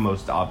sins are the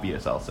most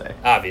obvious, I'll say.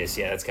 Obvious,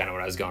 yeah, that's kind of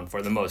what I was going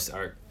for. The most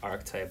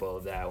archetypal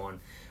of that one.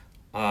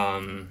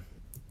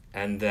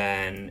 And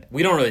then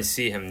we don't really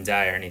see him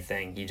die or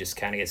anything. He just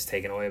kind of gets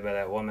taken away by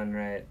that woman,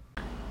 right?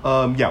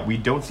 Yeah, we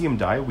don't see him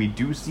die. We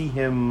do see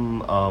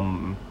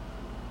him,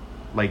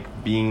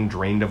 like, being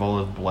drained of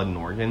all his blood and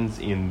organs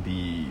in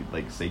the,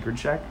 like, sacred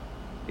shack.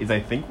 Is,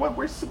 I think, what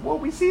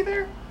we see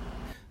there?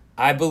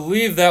 I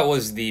believe that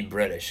was the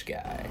British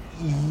guy.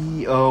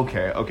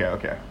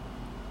 Okay.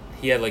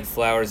 He had like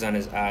flowers on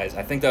his eyes.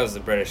 I think that was the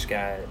British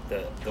guy, the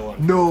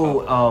one.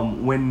 No,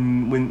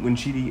 when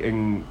Chidi,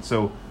 and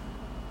so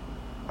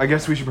I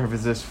guess we should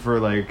preface this for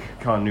like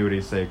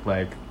continuity's sake.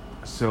 Like,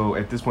 so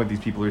at this point, these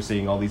people are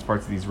seeing all these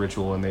parts of these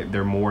ritual, and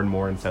they're more and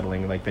more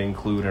unsettling. Like, they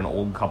include an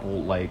old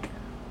couple like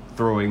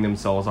throwing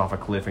themselves off a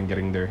cliff and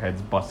getting their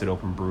heads busted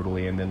open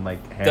brutally, and then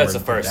like that's the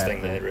first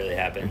thing that really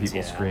happens. And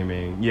people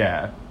screaming,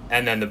 yeah.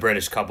 And then the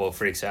British couple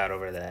freaks out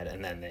over that,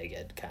 and then they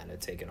get kind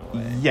of taken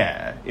away.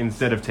 Yeah,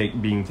 instead of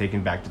being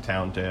taken back to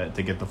town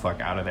to get the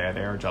fuck out of there,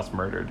 they are just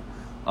murdered,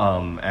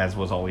 as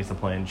was always the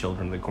plan,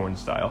 Children of the Corn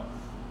style.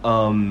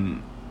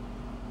 And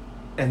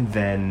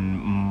then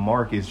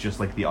Mark is just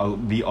like the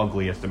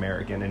ugliest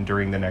American, and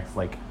during the next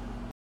like...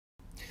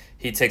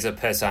 He takes a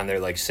piss on their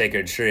like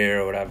sacred tree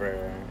or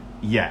whatever.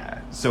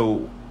 Yeah,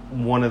 so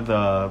one of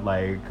the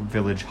like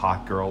village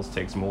hot girls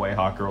takes him away,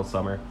 Hot Girl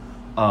Summer.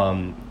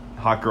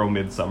 Hot Girl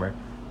Midsommar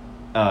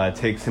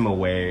takes him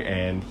away,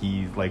 and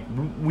he's like,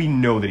 we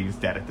know that he's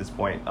dead at this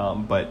point,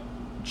 but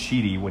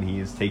Chidi, when he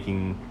is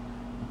taking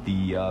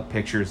the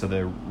pictures of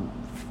the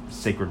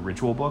sacred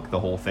ritual book, the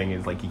whole thing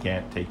is like he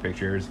can't take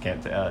pictures,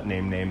 can't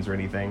name names or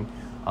anything,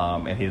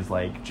 and his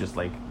like just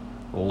like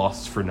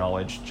lust for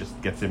knowledge just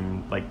gets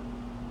him like,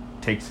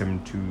 takes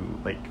him to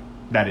like,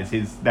 that is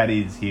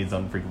his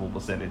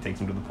unforgivable sin. It takes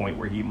him to the point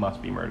where he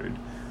must be murdered.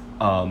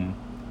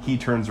 He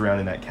turns around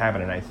in that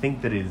cabin, and I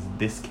think that is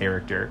this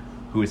character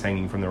who is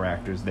hanging from the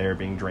rafters there,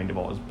 being drained of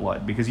all his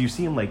blood, because you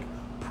see him like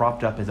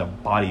propped up as a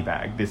body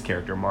bag, this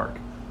character Mark.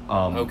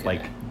 Okay.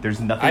 Like,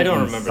 there's nothing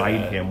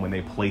inside him when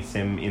they place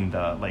him in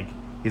the, like,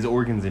 his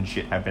organs and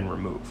shit have been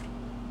removed.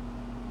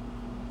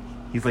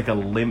 he's like a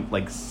limp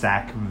like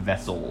sack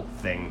vessel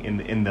thing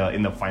in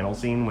the final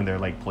scene when they're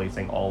like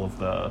placing all of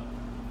the.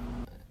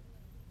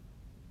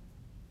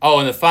 Oh,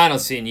 in the final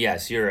scene,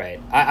 yes, you're right.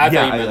 I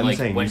thought you meant I'm like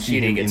saying, when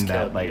Chidi gets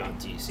killed. Like,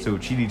 so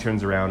Chidi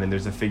turns around and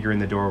there's a figure in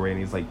the doorway and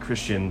he's like,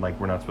 Christian, like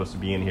we're not supposed to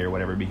be in here,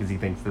 whatever, because he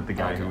thinks that the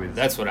guy who is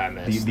that's what I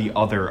missed. The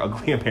other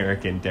ugly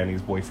American,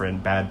 Danny's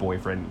boyfriend, bad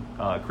boyfriend,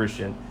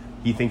 Christian,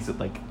 he thinks that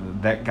like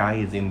that guy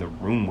is in the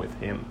room with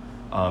him,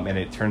 and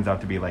it turns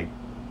out to be like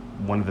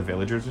one of the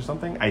villagers or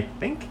something. I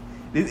think.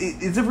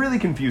 It's a really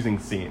confusing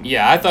scene.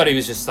 Yeah, I thought he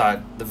was just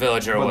thought the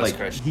villager was like,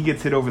 Christian. He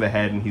gets hit over the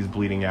head and he's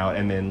bleeding out,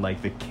 and then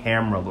like the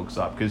camera looks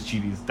up because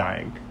Chidi's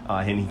dying,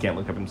 and he can't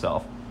look up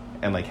himself,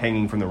 and like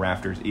hanging from the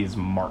rafters is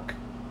Mark.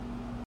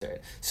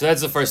 So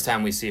that's the first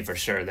time we see for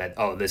sure that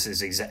this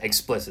is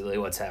explicitly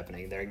what's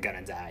happening. They're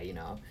gonna die, you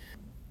know.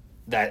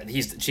 That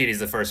Chidi's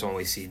the first one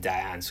we see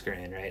die on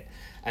screen, right?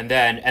 And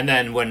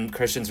then when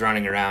Christian's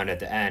running around at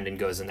the end and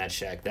goes in that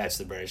shack, that's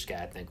the British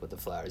guy, I think, with the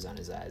flowers on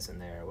his eyes in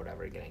there or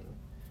whatever, getting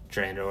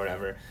trained or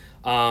whatever.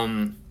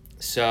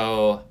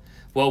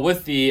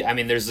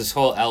 There's this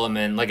whole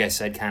element, like I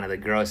said, kind of the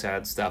gross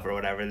out stuff or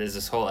whatever. There's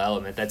this whole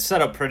element that's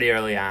set up pretty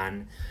early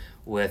on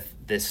with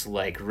this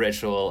like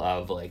ritual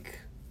of like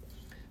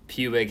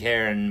pubic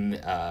hair and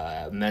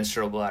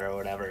menstrual blood or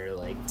whatever.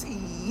 Like,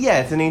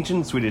 yeah, it's an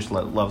ancient Swedish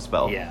love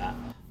spell. Yeah.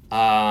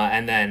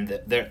 And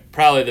then they're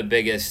probably the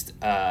biggest,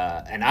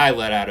 and I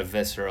let out a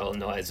visceral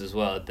noise as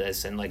well at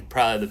this, and like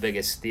probably the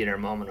biggest theater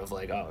moment of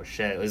like, oh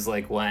shit, it was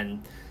like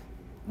when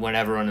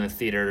everyone in the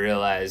theater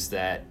realized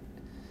that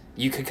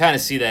you could kind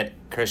of see that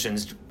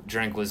Christian's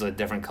drink was a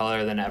different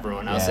color than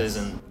everyone else's,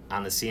 and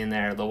on the scene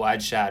there, the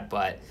wide shot,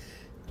 but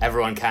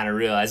everyone kind of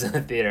realized in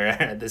the theater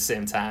at the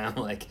same time,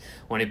 like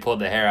when he pulled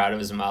the hair out of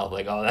his mouth,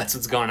 like, oh, that's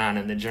what's going on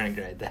in the drink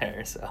right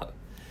there. So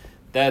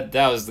that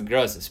was the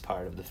grossest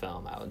part of the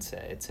film, I would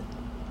say.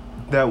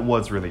 That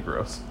was really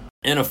gross.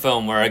 In a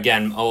film where,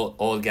 again,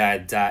 old guy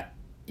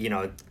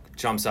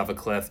jumps off a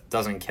cliff,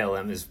 doesn't kill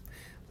him, his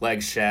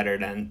legs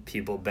shattered, and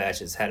people bash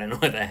his head in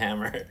with a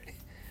hammer.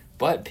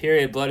 But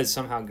period blood is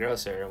somehow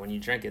grosser when you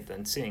drink it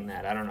than seeing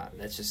that. I don't know.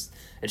 That's just,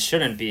 it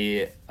shouldn't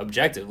be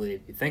objectively,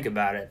 if you think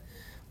about it.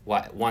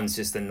 One's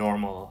just a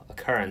normal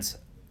occurrence,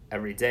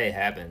 every day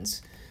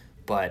happens,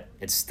 but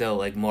it's still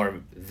like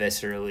more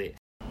viscerally.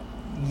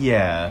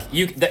 Yeah.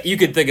 You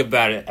could think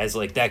about it as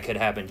like that could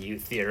happen to you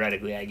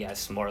theoretically, I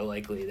guess, more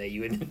likely that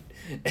you would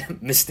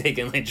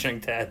mistakenly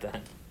drink that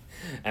then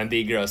and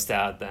be grossed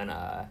out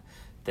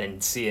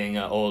than seeing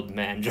an old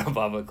man jump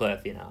off a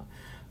cliff, you know.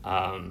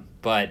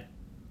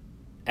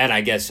 And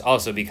I guess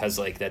also because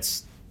like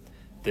that's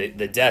the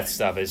death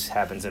stuff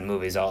happens in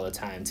movies all the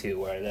time too,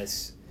 where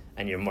this,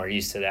 and you're more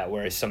used to that,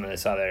 whereas some of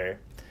this other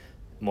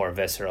more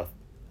visceral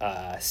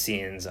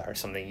scenes are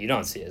something you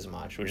don't see as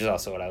much, which is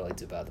also what I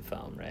liked about the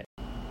film, right?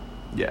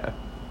 Yeah.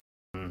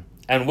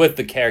 And with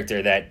the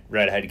character, that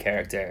redhead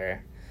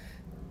character,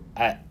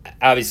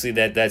 obviously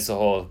that's the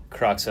whole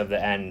crux of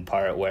the end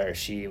part where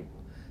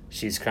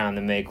she's crowned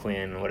the May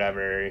Queen,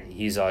 whatever,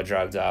 he's all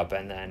drugged up,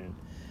 and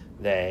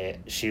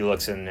then she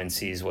looks in and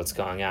sees what's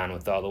going on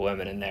with all the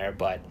women in there,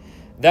 but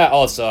that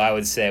also, I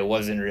would say,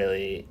 wasn't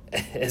really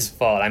his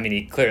fault. I mean,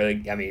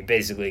 he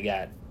basically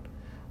got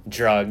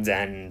drugged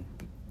and,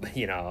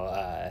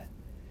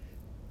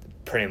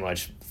 pretty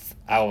much,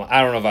 I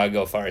don't know if I would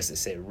go far as to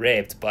say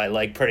raped, but,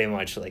 like, pretty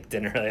much, like,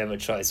 didn't really have a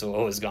choice of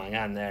what was going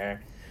on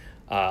there,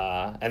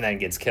 and then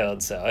gets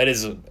killed. So it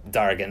is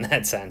dark in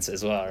that sense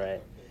as well,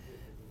 right?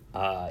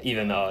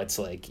 Even though it's,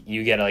 like,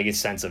 you get, like, a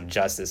sense of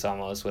justice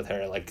almost with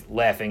her, like,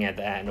 laughing at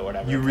the end or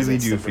whatever. You really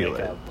do feel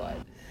it.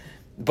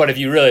 But if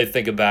you really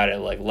think about it,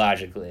 like,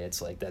 logically,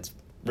 it's like that's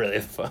really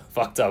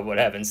fucked up what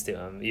happens to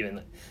him.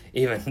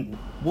 Even.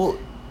 Well,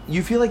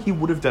 you feel like he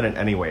would have done it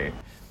anyway.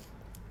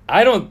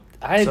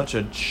 Such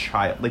a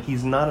child. Like,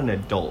 he's not an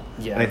adult.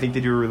 Yeah. And I think they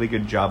do a really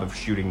good job of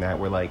shooting that,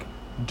 where, like,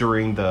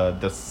 during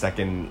the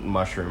second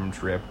mushroom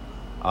trip,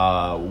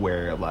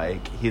 where,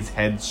 like, his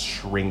head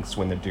shrinks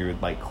when the dude,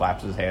 like,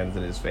 claps his hands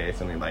in his face,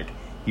 and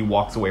he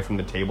walks away from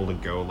the table to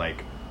go,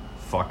 like,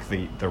 fuck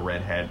the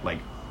redhead,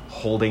 like,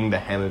 holding the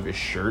hem of his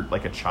shirt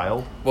like a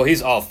child. Well,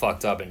 he's all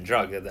fucked up and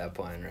drugged at that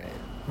point, right?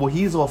 Well,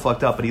 he's all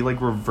fucked up, but he, like,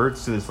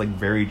 reverts to this, like,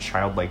 very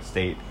childlike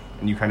state,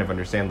 and you kind of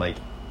understand, like,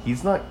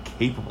 he's not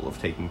capable of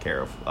taking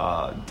care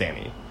of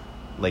Danny.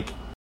 Like,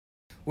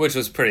 which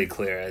was pretty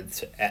clear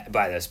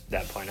by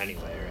that point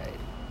anyway, right?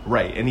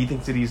 Right, and he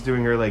thinks that he's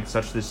doing her, like,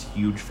 such this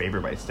huge favor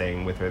by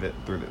staying with her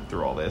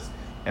through all this.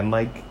 And,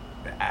 like,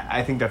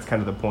 I think that's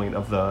kind of the point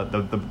of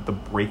the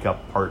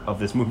breakup part of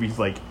this movie's,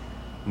 like,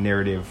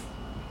 narrative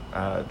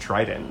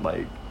trident.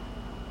 Like,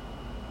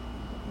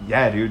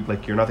 yeah, dude,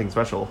 like, you're nothing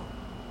special.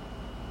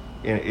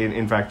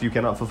 In fact, you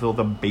cannot fulfill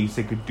the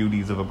basic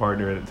duties of a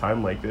partner at a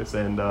time like this,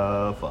 and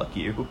fuck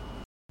you.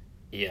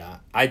 Yeah,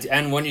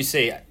 and when you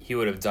say he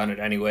would have done it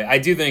anyway, I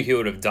do think he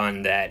would have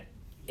done that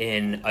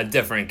in a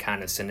different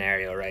kind of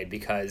scenario, right?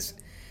 Because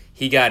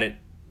he got it,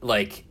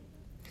 like,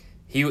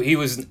 he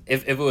was,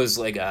 if it was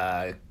like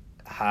a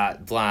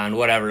hot, blonde,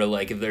 whatever,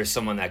 like, if there's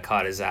someone that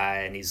caught his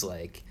eye and he's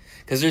like,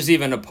 because there's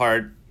even a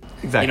part,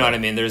 Exactly. you know what I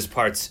mean? There's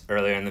parts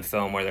earlier in the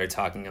film where they're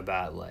talking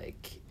about,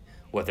 like,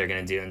 what they're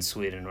going to do in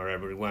Sweden or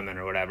whatever, women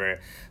or whatever.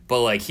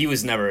 But, like, he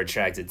was never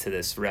attracted to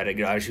this Reddit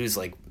girl. She was,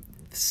 like,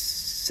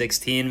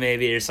 16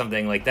 maybe or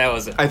something. Like, that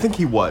was... I think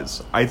he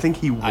was.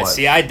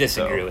 See, I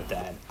disagree with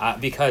that.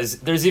 Because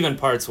there's even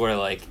parts where,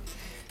 like,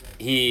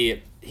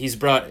 she's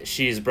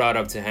brought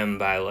up to him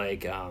by,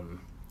 like,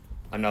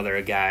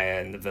 another guy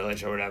in the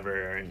village or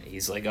whatever, and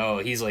he's like,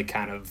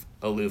 kind of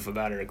aloof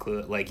about her,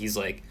 like, he's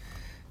like,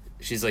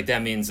 she's like,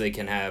 that means they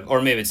can have,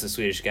 or maybe it's the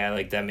Swedish guy,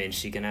 like, that means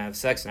she can have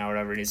sex now or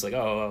whatever, and he's like,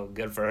 oh,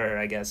 good for her,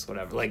 I guess,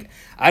 whatever. Like,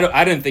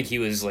 I didn't think he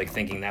was, like,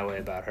 thinking that way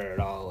about her at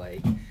all,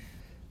 like,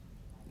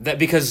 that,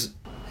 because...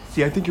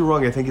 See, I think you're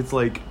wrong. I think it's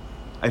like,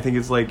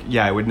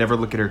 yeah, I would never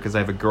look at her because I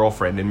have a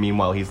girlfriend, and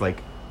meanwhile he's, like,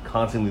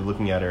 constantly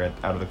looking at her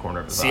out of the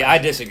corner of his eye. See, I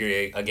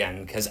disagree,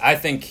 again, because I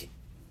think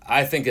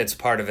it's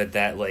part of it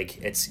that,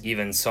 like, it's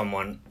even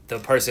someone, the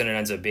person it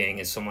ends up being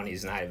is someone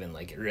he's not even,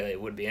 like, really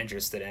would be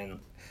interested in.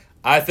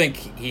 I think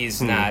he's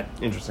not...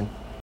 Interesting.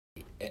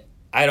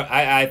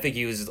 I think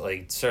he was,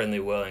 like, certainly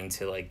willing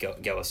to, like,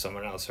 go with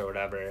someone else or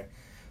whatever.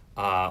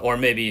 Or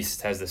maybe he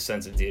has this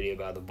sense of duty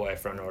about the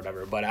boyfriend or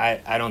whatever. But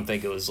I don't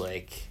think it was,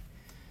 like,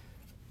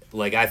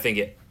 I think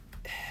it...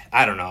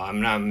 I don't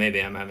know.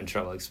 Maybe I'm having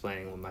trouble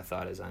explaining what my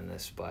thought is on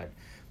this, but...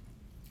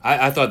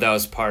 I thought that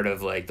was part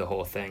of, like, the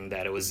whole thing,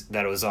 that it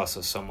was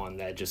also someone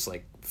that just,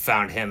 like,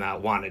 found him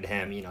out, wanted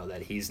him, you know,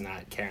 that he's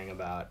not caring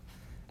about.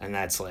 And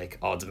that's, like,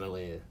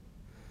 ultimately...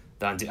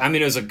 I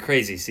mean, it was a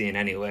crazy scene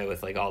anyway,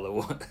 with, like, all the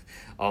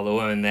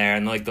women there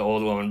and, like, the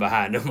old woman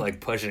behind him,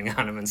 like, pushing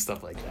on him and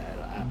stuff like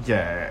that.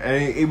 Yeah,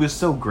 and it was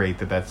so great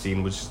that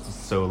scene was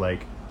just so,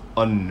 like,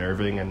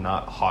 unnerving and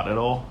not hot at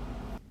all.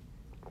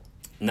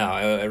 No,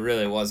 it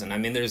really wasn't. I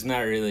mean, there's not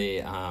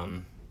really,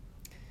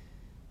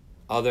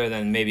 other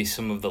than maybe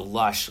some of the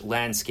lush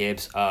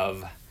landscapes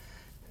of,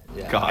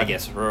 I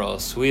guess, rural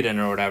Sweden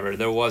or whatever,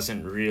 there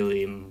wasn't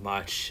really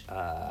much...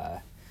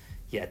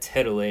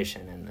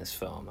 titillation in this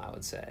film, I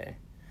would say.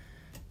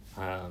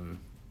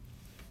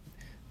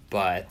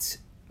 But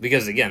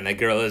because, again, that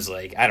girl is,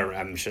 like,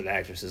 I'm sure the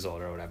actress is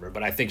older or whatever,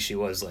 but I think she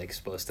was, like,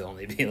 supposed to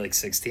only be, like,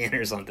 16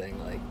 or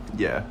something, like.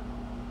 Yeah.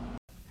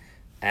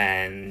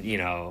 And, you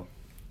know,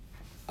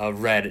 a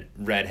red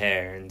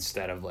hair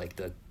instead of, like,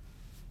 the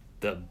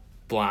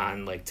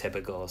blonde, like,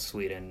 typical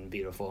Sweden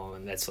beautiful,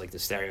 and that's, like, the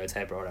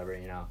stereotype or whatever,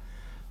 you know.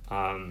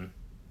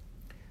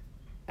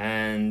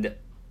 And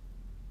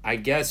I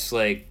guess,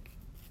 like,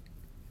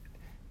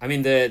 I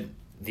mean,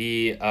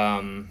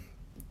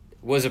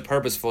 was it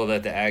purposeful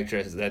that the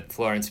actress, that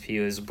Florence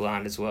Pugh is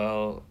blonde as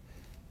well?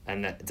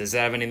 And does that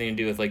have anything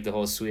to do with, like, the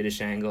whole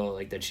Swedish angle,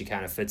 like, that she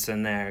kind of fits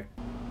in there?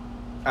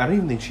 I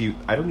don't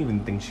even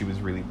think she was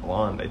really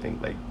blonde. I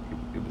think, like,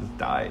 it was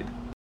dyed.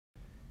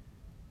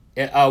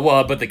 Yeah,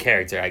 well, but the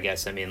character, I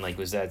guess. I mean, like,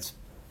 was that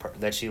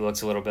she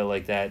looks a little bit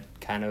like that?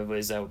 Kind of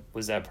was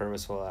that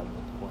purposeful? I'm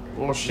wondering.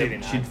 Well,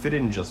 she'd fit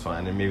in just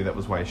fine, and maybe that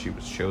was why she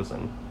was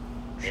chosen.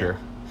 Sure. Yeah.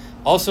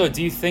 Also,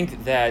 do you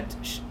think that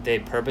they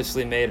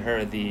purposely made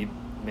her the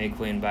May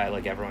Queen by,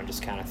 like, everyone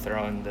just kind of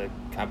throwing the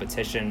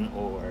competition,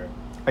 or...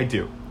 I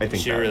do. I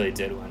think she really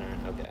did win it.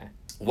 Okay.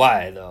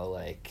 Why, though?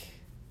 Like,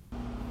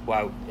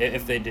 why,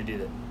 if they did do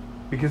that?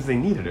 Because they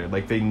needed her.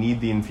 Like, they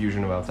need the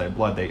infusion of outside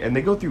blood.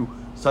 They go through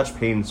such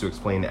pains to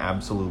explain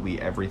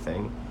absolutely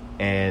everything.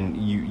 And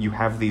you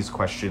have these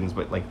questions,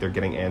 but, like, they're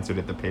getting answered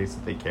at the pace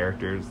that the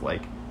characters,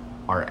 like,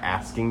 are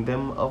asking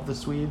them of the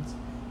Swedes.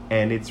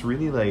 And it's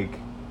really, like...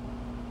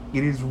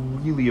 It is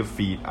really a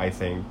feat, I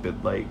think,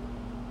 that, like,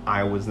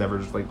 I was never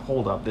just like,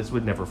 hold up, this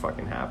would never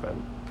fucking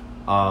happen.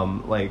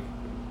 Like,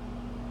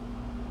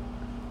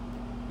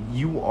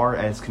 you are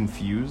as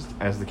confused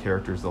as the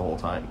characters the whole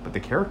time, but the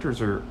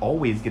characters are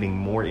always getting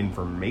more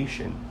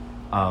information,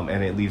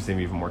 and it leaves them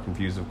even more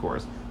confused, of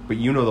course. But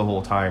you know the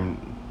whole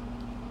time,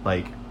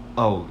 like,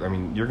 oh, I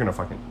mean, you're gonna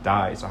fucking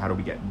die, so how do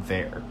we get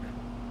there?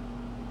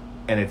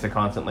 And it's a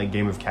constant, like,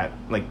 game of cat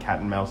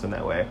and mouse in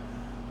that way.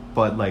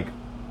 But, like,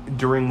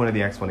 during one of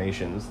the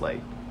explanations, like,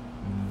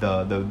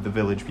 the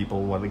village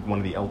people, one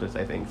of the elders,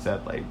 I think,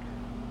 said, like,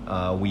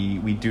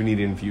 we do need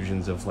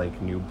infusions of, like,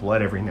 new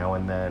blood every now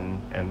and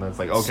then, and it's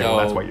like, okay, well,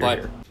 that's why you're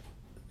here.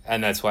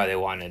 And that's why they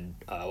wanted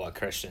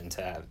Christian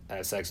to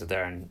have sex with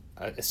her and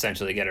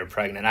essentially get her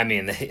pregnant. I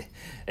mean,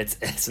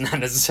 it's not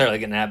necessarily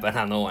going to happen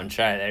on the one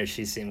try there.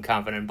 She seemed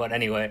confident, but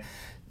anyway,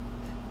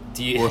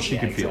 she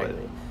could feel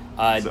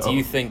it. Do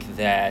you think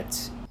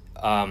that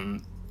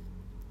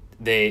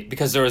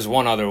because there was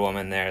one other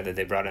woman there that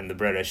they brought in, the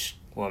British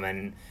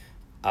woman,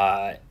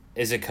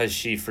 is it because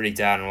she freaked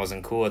out and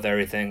wasn't cool with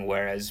everything,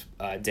 whereas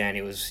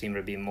Danny seemed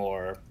to be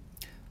more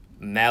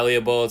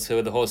malleable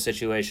to the whole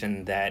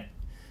situation, that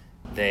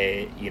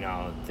they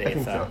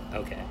thought, so.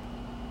 Okay.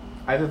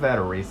 Either that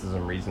or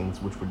racism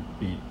reasons, which would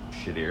be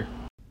shittier.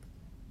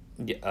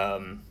 Yeah,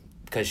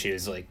 because she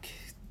was, like,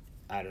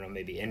 I don't know,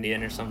 maybe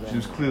Indian or something. She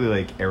was clearly,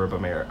 like, Arab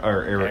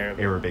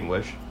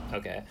English.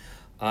 Okay.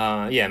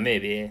 Yeah,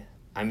 maybe.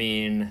 I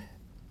mean,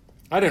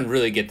 I didn't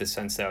really get the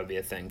sense that would be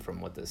a thing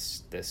from what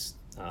this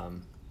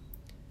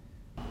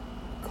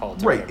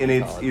cult. Right, and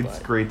it's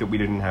great that we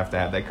didn't have to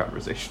have that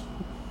conversation.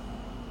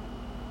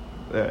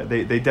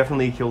 They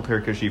definitely killed her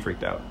because she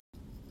freaked out.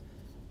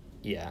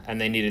 Yeah, and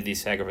they needed these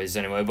sacrifices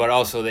anyway, but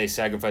also they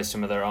sacrificed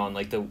some of their own.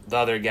 Like the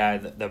other guy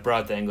that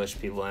brought the English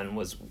people in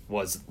was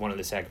one of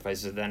the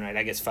sacrifices then, right?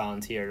 I guess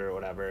volunteered or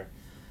whatever.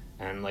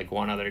 And like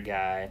one other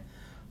guy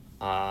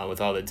with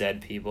all the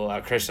dead people.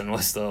 Christian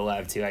was still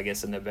alive too, I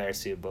guess, in the bear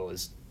suit, but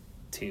was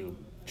too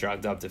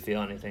drugged up to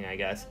feel anything, I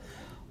guess.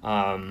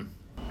 And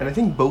I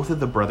think both of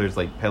the brothers,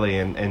 like Pele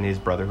and his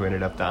brother who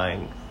ended up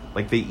dying,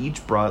 like they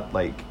each brought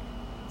like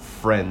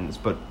friends,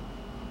 but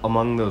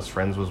among those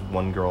friends was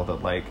one girl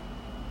that like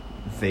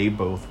they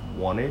both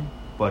wanted,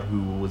 but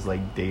who was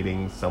like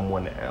dating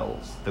someone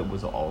else that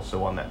was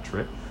also on that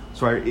trip.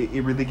 So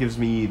it really gives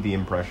me the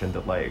impression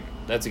that like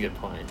that's a good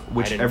point.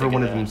 Whichever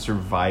one of them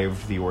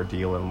survived the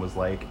ordeal and was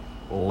like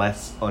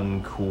less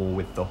uncool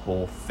with the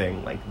whole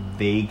thing, like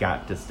they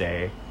got to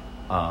stay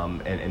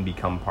and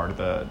become part of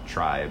the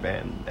tribe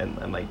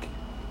and like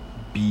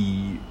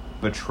be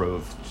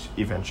betrothed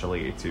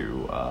eventually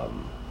to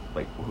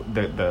like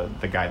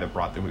the guy that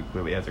brought them, who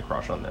clearly has a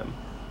crush on them.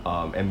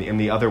 And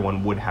the other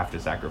one would have to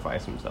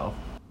sacrifice himself.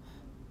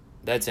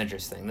 That's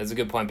interesting. That's a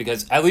good point,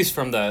 because at least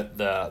from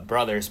the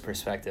brothers'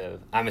 perspective,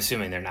 I'm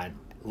assuming they're not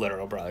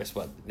literal brothers,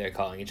 but they're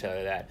calling each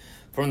other that.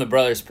 From the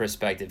brothers'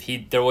 perspective,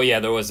 there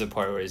was a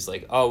part where he's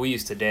like, "Oh, we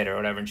used to date or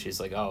whatever," and she's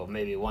like, "Oh,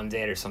 maybe one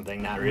date or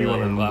something, not really."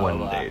 One blah, blah,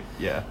 blah. date,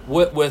 yeah.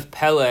 With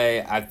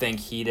Pele, I think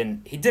he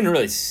didn't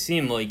really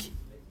seem like.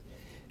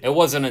 It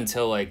wasn't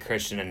until like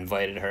Christian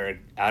invited her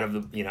out of the,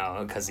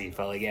 because he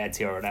felt like he had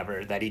to or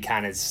whatever, that he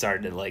kind of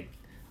started to like.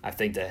 I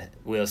think the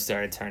wheels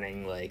started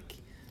turning like,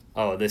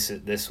 oh, this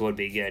would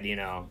be good,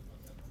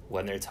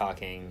 when they're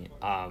talking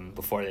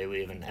before they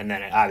leave, and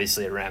then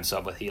obviously it ramps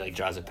up with he like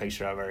draws a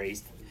picture of her, he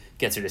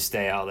gets her to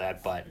stay, all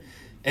that, but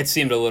it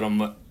seemed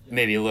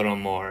maybe a little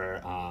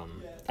more,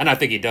 and I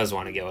think he does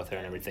want to get with her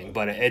and everything,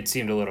 but it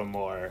seemed a little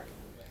more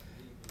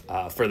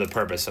for the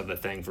purpose of the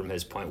thing from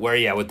his point,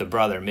 where with the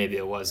brother maybe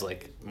it was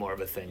like more of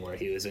a thing where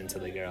he was into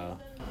the girl.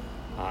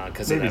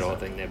 Because of that whole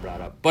thing they brought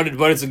up, but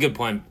it's a good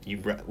point you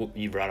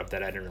brought up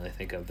that I didn't really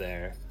think of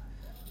there.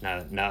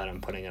 Now that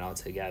I'm putting it all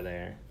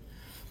together,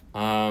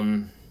 I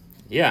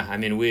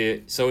mean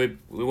we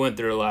went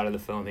through a lot of the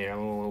film here.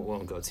 We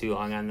won't go too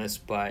long on this,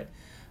 but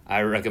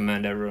I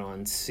recommend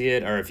everyone see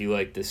it. Or if you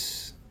like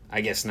this,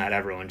 I guess not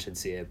everyone should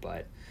see it,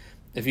 but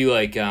if you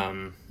like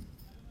the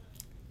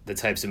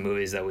types of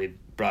movies that we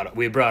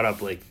brought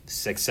up like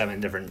 6-7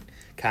 different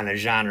kind of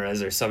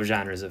genres or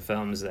subgenres of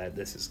films that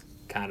this is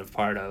kind of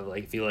part of,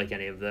 like if you like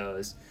any of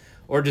those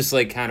or just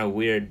like kind of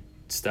weird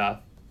stuff,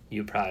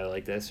 you probably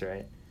like this,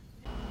 right?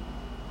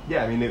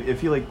 Yeah, I mean,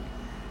 if you like,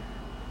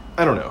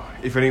 I don't know,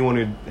 if anyone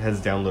who has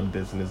downloaded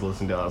this and has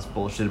listened to us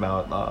bullshit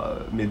about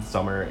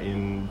Midsommar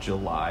in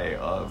July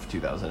of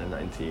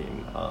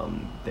 2019,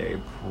 they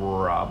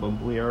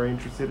probably are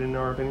interested in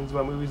our opinions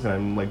about movies,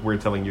 and we're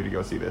telling you to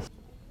go see this.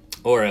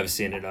 Or have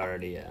seen it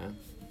already,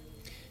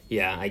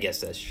 yeah, I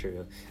guess that's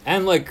true.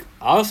 And like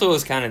I also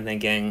was kind of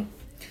thinking,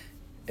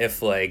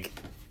 if like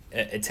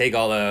take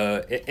all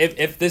the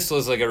if this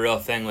was like a real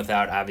thing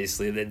without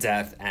obviously the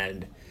death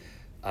and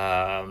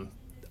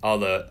all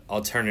the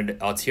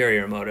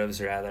ulterior motives,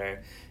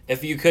 rather,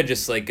 if you could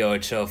just like go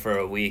chill for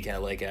a week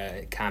at like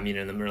a commune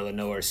in the middle of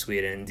nowhere,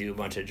 Sweden, do a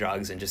bunch of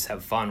drugs and just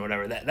have fun,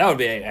 whatever, that would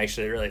be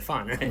actually really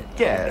fun, right?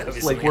 Yeah,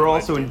 like we're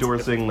also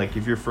endorsing like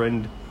if your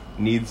friend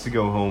needs to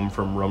go home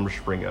from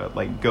Rumspringa,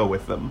 like go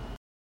with them.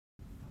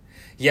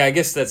 Yeah, I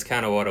guess that's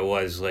kind of what it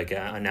was, like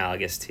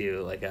analogous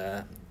to like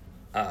a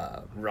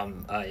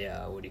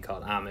what do you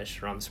call it,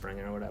 Amish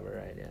Rumspringa or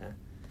whatever, right?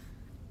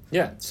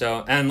 Yeah,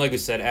 so, and like we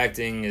said,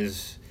 acting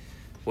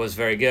was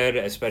very good,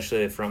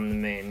 especially from the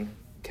main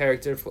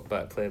character,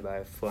 but played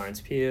by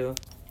Florence Pugh.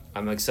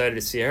 I'm excited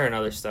to see her in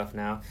other stuff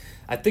now.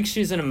 I think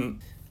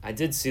I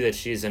did see that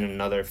she's in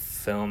another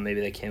film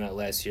maybe that came out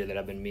last year that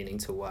I've been meaning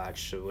to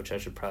watch, which I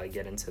should probably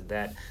get into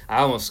that.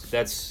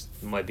 That's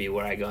might be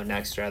where I go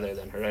next rather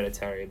than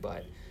Hereditary,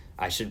 but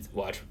I should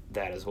watch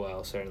that as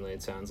well, certainly,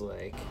 it sounds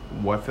like.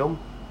 What film?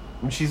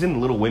 She's in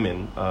Little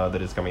Women,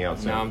 that is coming out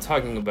soon. No, I'm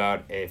talking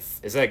about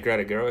is that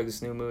Greta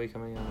Gerwig's new movie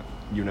coming out?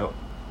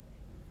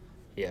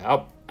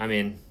 Yeah,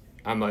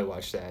 I might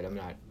watch that. I'm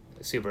not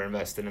super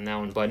invested in that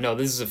one, but no,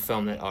 this is a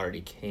film that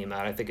already came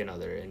out. I think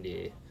another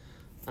indie.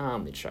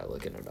 Let me try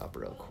looking it up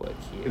real quick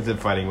here. Is it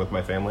Fighting With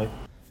My Family?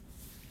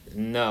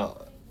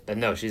 No,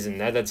 she's in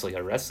that. That's like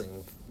a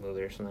wrestling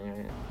movie or something,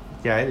 right?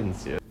 Yeah, I didn't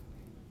see it.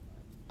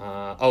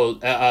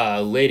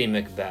 Lady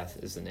Macbeth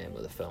is the name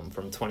of the film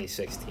from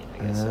 2016, I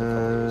guess.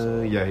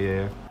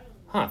 Yeah.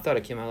 Huh, I thought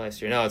it came out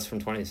last year. No, it's from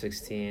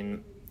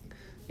 2016.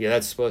 Yeah,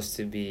 that's supposed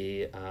to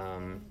be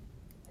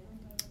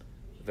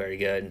very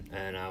good,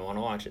 and I want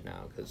to watch it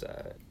now because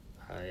I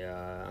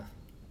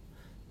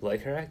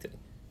like her acting.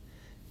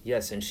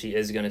 Yes, and she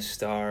is going to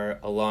star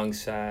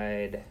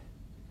alongside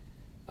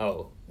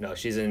Oh, no,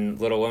 she's in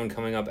Little Women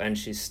coming up, and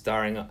she's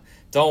starring...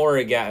 Don't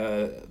worry,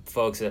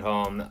 folks at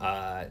home.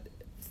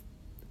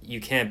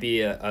 You can't be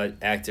a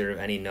actor of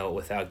any note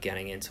without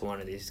getting into one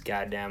of these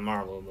goddamn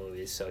Marvel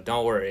movies, so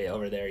don't worry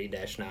over there,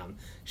 E-Nam.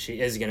 She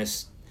is going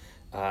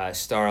to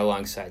star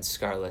alongside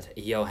Scarlett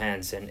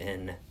Johansson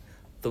in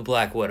the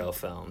Black Widow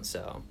film,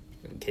 so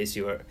in case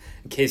you were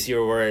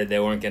worried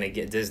they weren't going to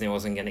get... Disney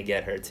wasn't going to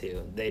get her,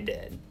 too. They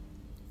did.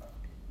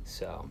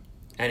 So,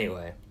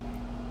 anyway...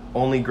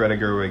 Only Greta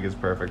Gerwig is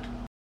perfect.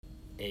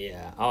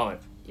 Yeah. Oh,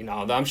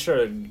 I'm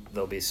sure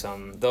there'll be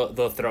some.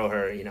 They'll throw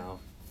her,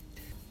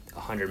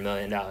 $100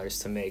 million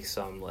to make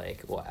some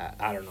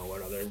I don't know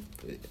what other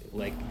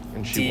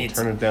and she will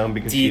turn it down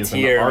because she is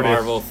an artist.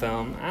 Marvel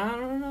film. I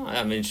don't know.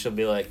 I mean, she'll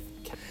be like,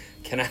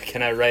 can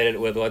I write it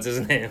with what's his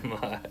name?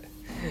 I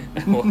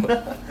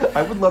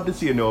would love to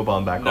see a Noah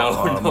Baumbach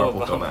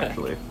Marvel film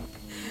actually.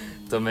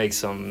 They'll make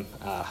some.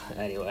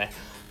 Anyway.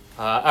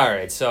 All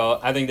right, so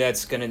I think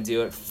that's going to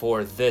do it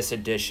for this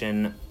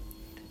edition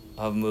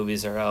of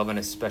Movies Are Relevant,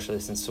 especially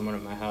since someone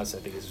at my house, I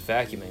think, is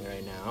vacuuming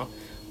right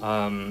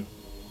now.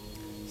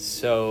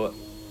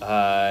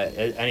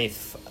 Any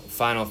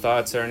final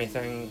thoughts or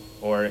anything?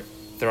 Or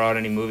throw out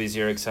any movies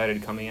you're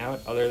excited coming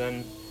out other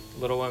than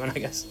Little Women, I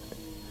guess?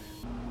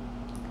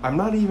 I'm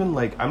not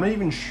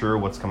even sure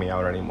what's coming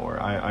out anymore.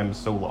 I'm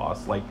so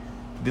lost.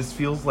 This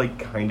feels like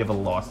kind of a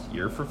lost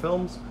year for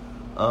films.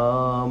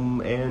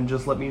 And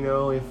just let me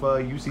know if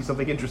you see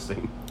something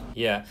interesting.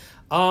 Yeah.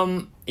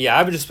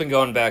 I've just been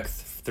going back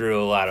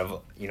through a lot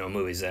of,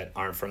 movies that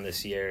aren't from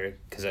this year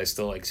because I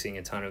still like seeing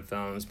a ton of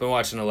films. Been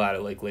watching a lot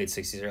of late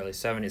 60s, early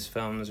 70s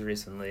films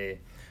recently.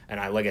 And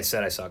like I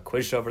said, I saw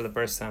Quiz Show for the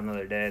first time the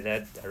other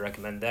day. I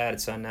recommend that.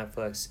 It's on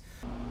Netflix.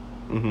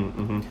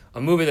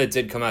 A movie that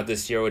did come out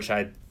this year, which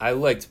I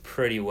liked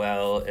pretty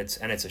well. It's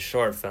a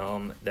short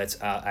film that's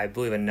I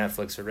believe a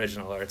Netflix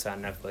original, or it's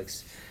on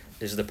Netflix.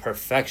 Is The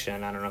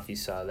Perfection. I don't know if you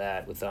saw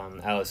that with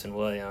Allison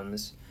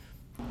Williams.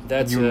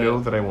 That's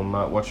that I will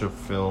not watch a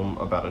film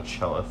about a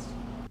cellist.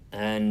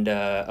 And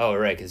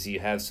right, because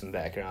you have some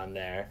background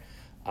there.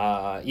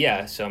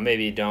 So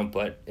maybe you don't,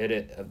 but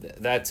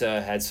that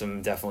had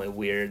some definitely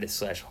weird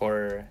 /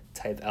 horror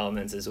type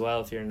elements as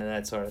well if you're into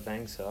that sort of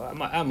thing. So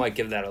I might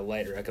give that a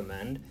light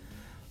recommend.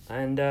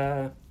 And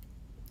but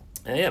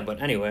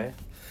anyway,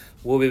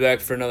 we'll be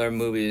back for another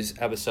movies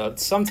episode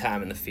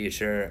sometime in the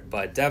future.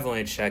 But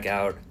definitely check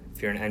out,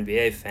 if you're an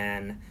NBA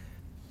fan,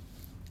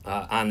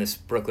 on this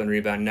Brooklyn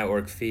Rebound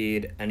Network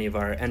feed, any of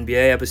our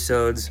NBA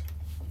episodes.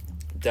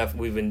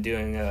 We've been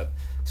doing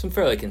some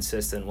fairly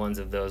consistent ones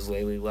of those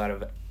lately. A lot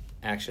of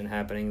action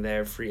happening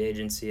there, free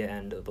agency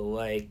and the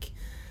like.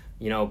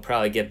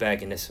 Probably get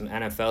back into some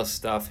NFL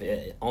stuff.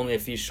 Only a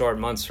few short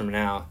months from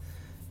now,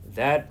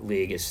 that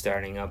league is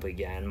starting up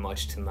again,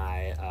 much to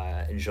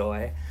my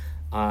joy.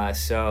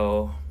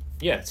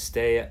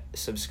 Stay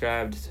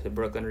subscribed to the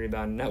Brooklyn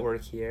Rebound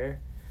Network here.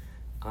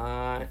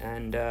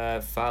 And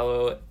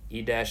follow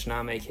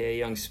E-Nam, aka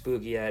Young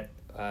Spooky, at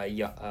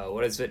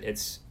what is it?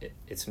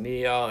 It's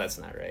me, y'all. That's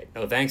not right.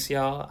 No thanks,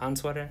 y'all, on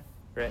Twitter,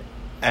 right?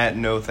 At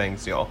no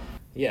thanks, y'all.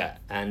 Yeah,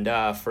 and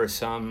for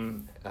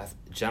some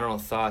general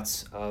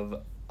thoughts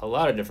of a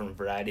lot of different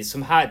varieties,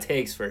 some hot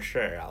takes for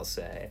sure, I'll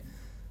say,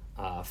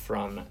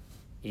 from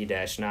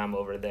E-Nam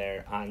over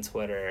there on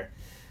Twitter,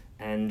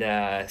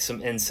 and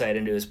some insight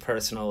into his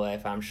personal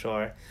life, I'm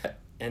sure.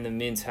 In the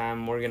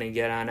meantime, we're gonna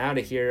get on out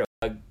of here.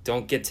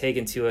 Don't get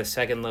taken to a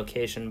second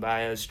location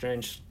by a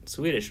strange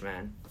Swedish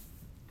man.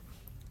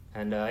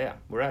 And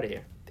we're out of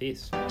here.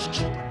 Peace. When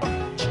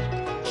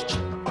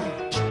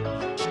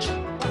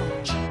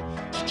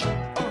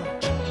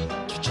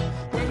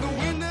the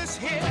winter's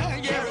here,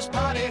 yeah, it's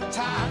party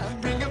time.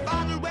 Bring a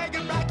bottle,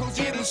 wagon back, 'cause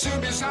it'll soon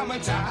be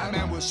summertime.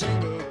 And we'll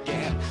sing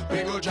again.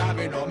 We go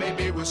driving, or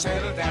maybe we'll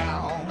settle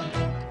down.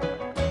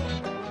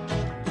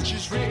 If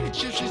she's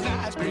rich, if she's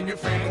nice, bring your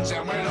friends,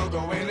 and we'll all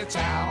go into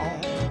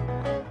town.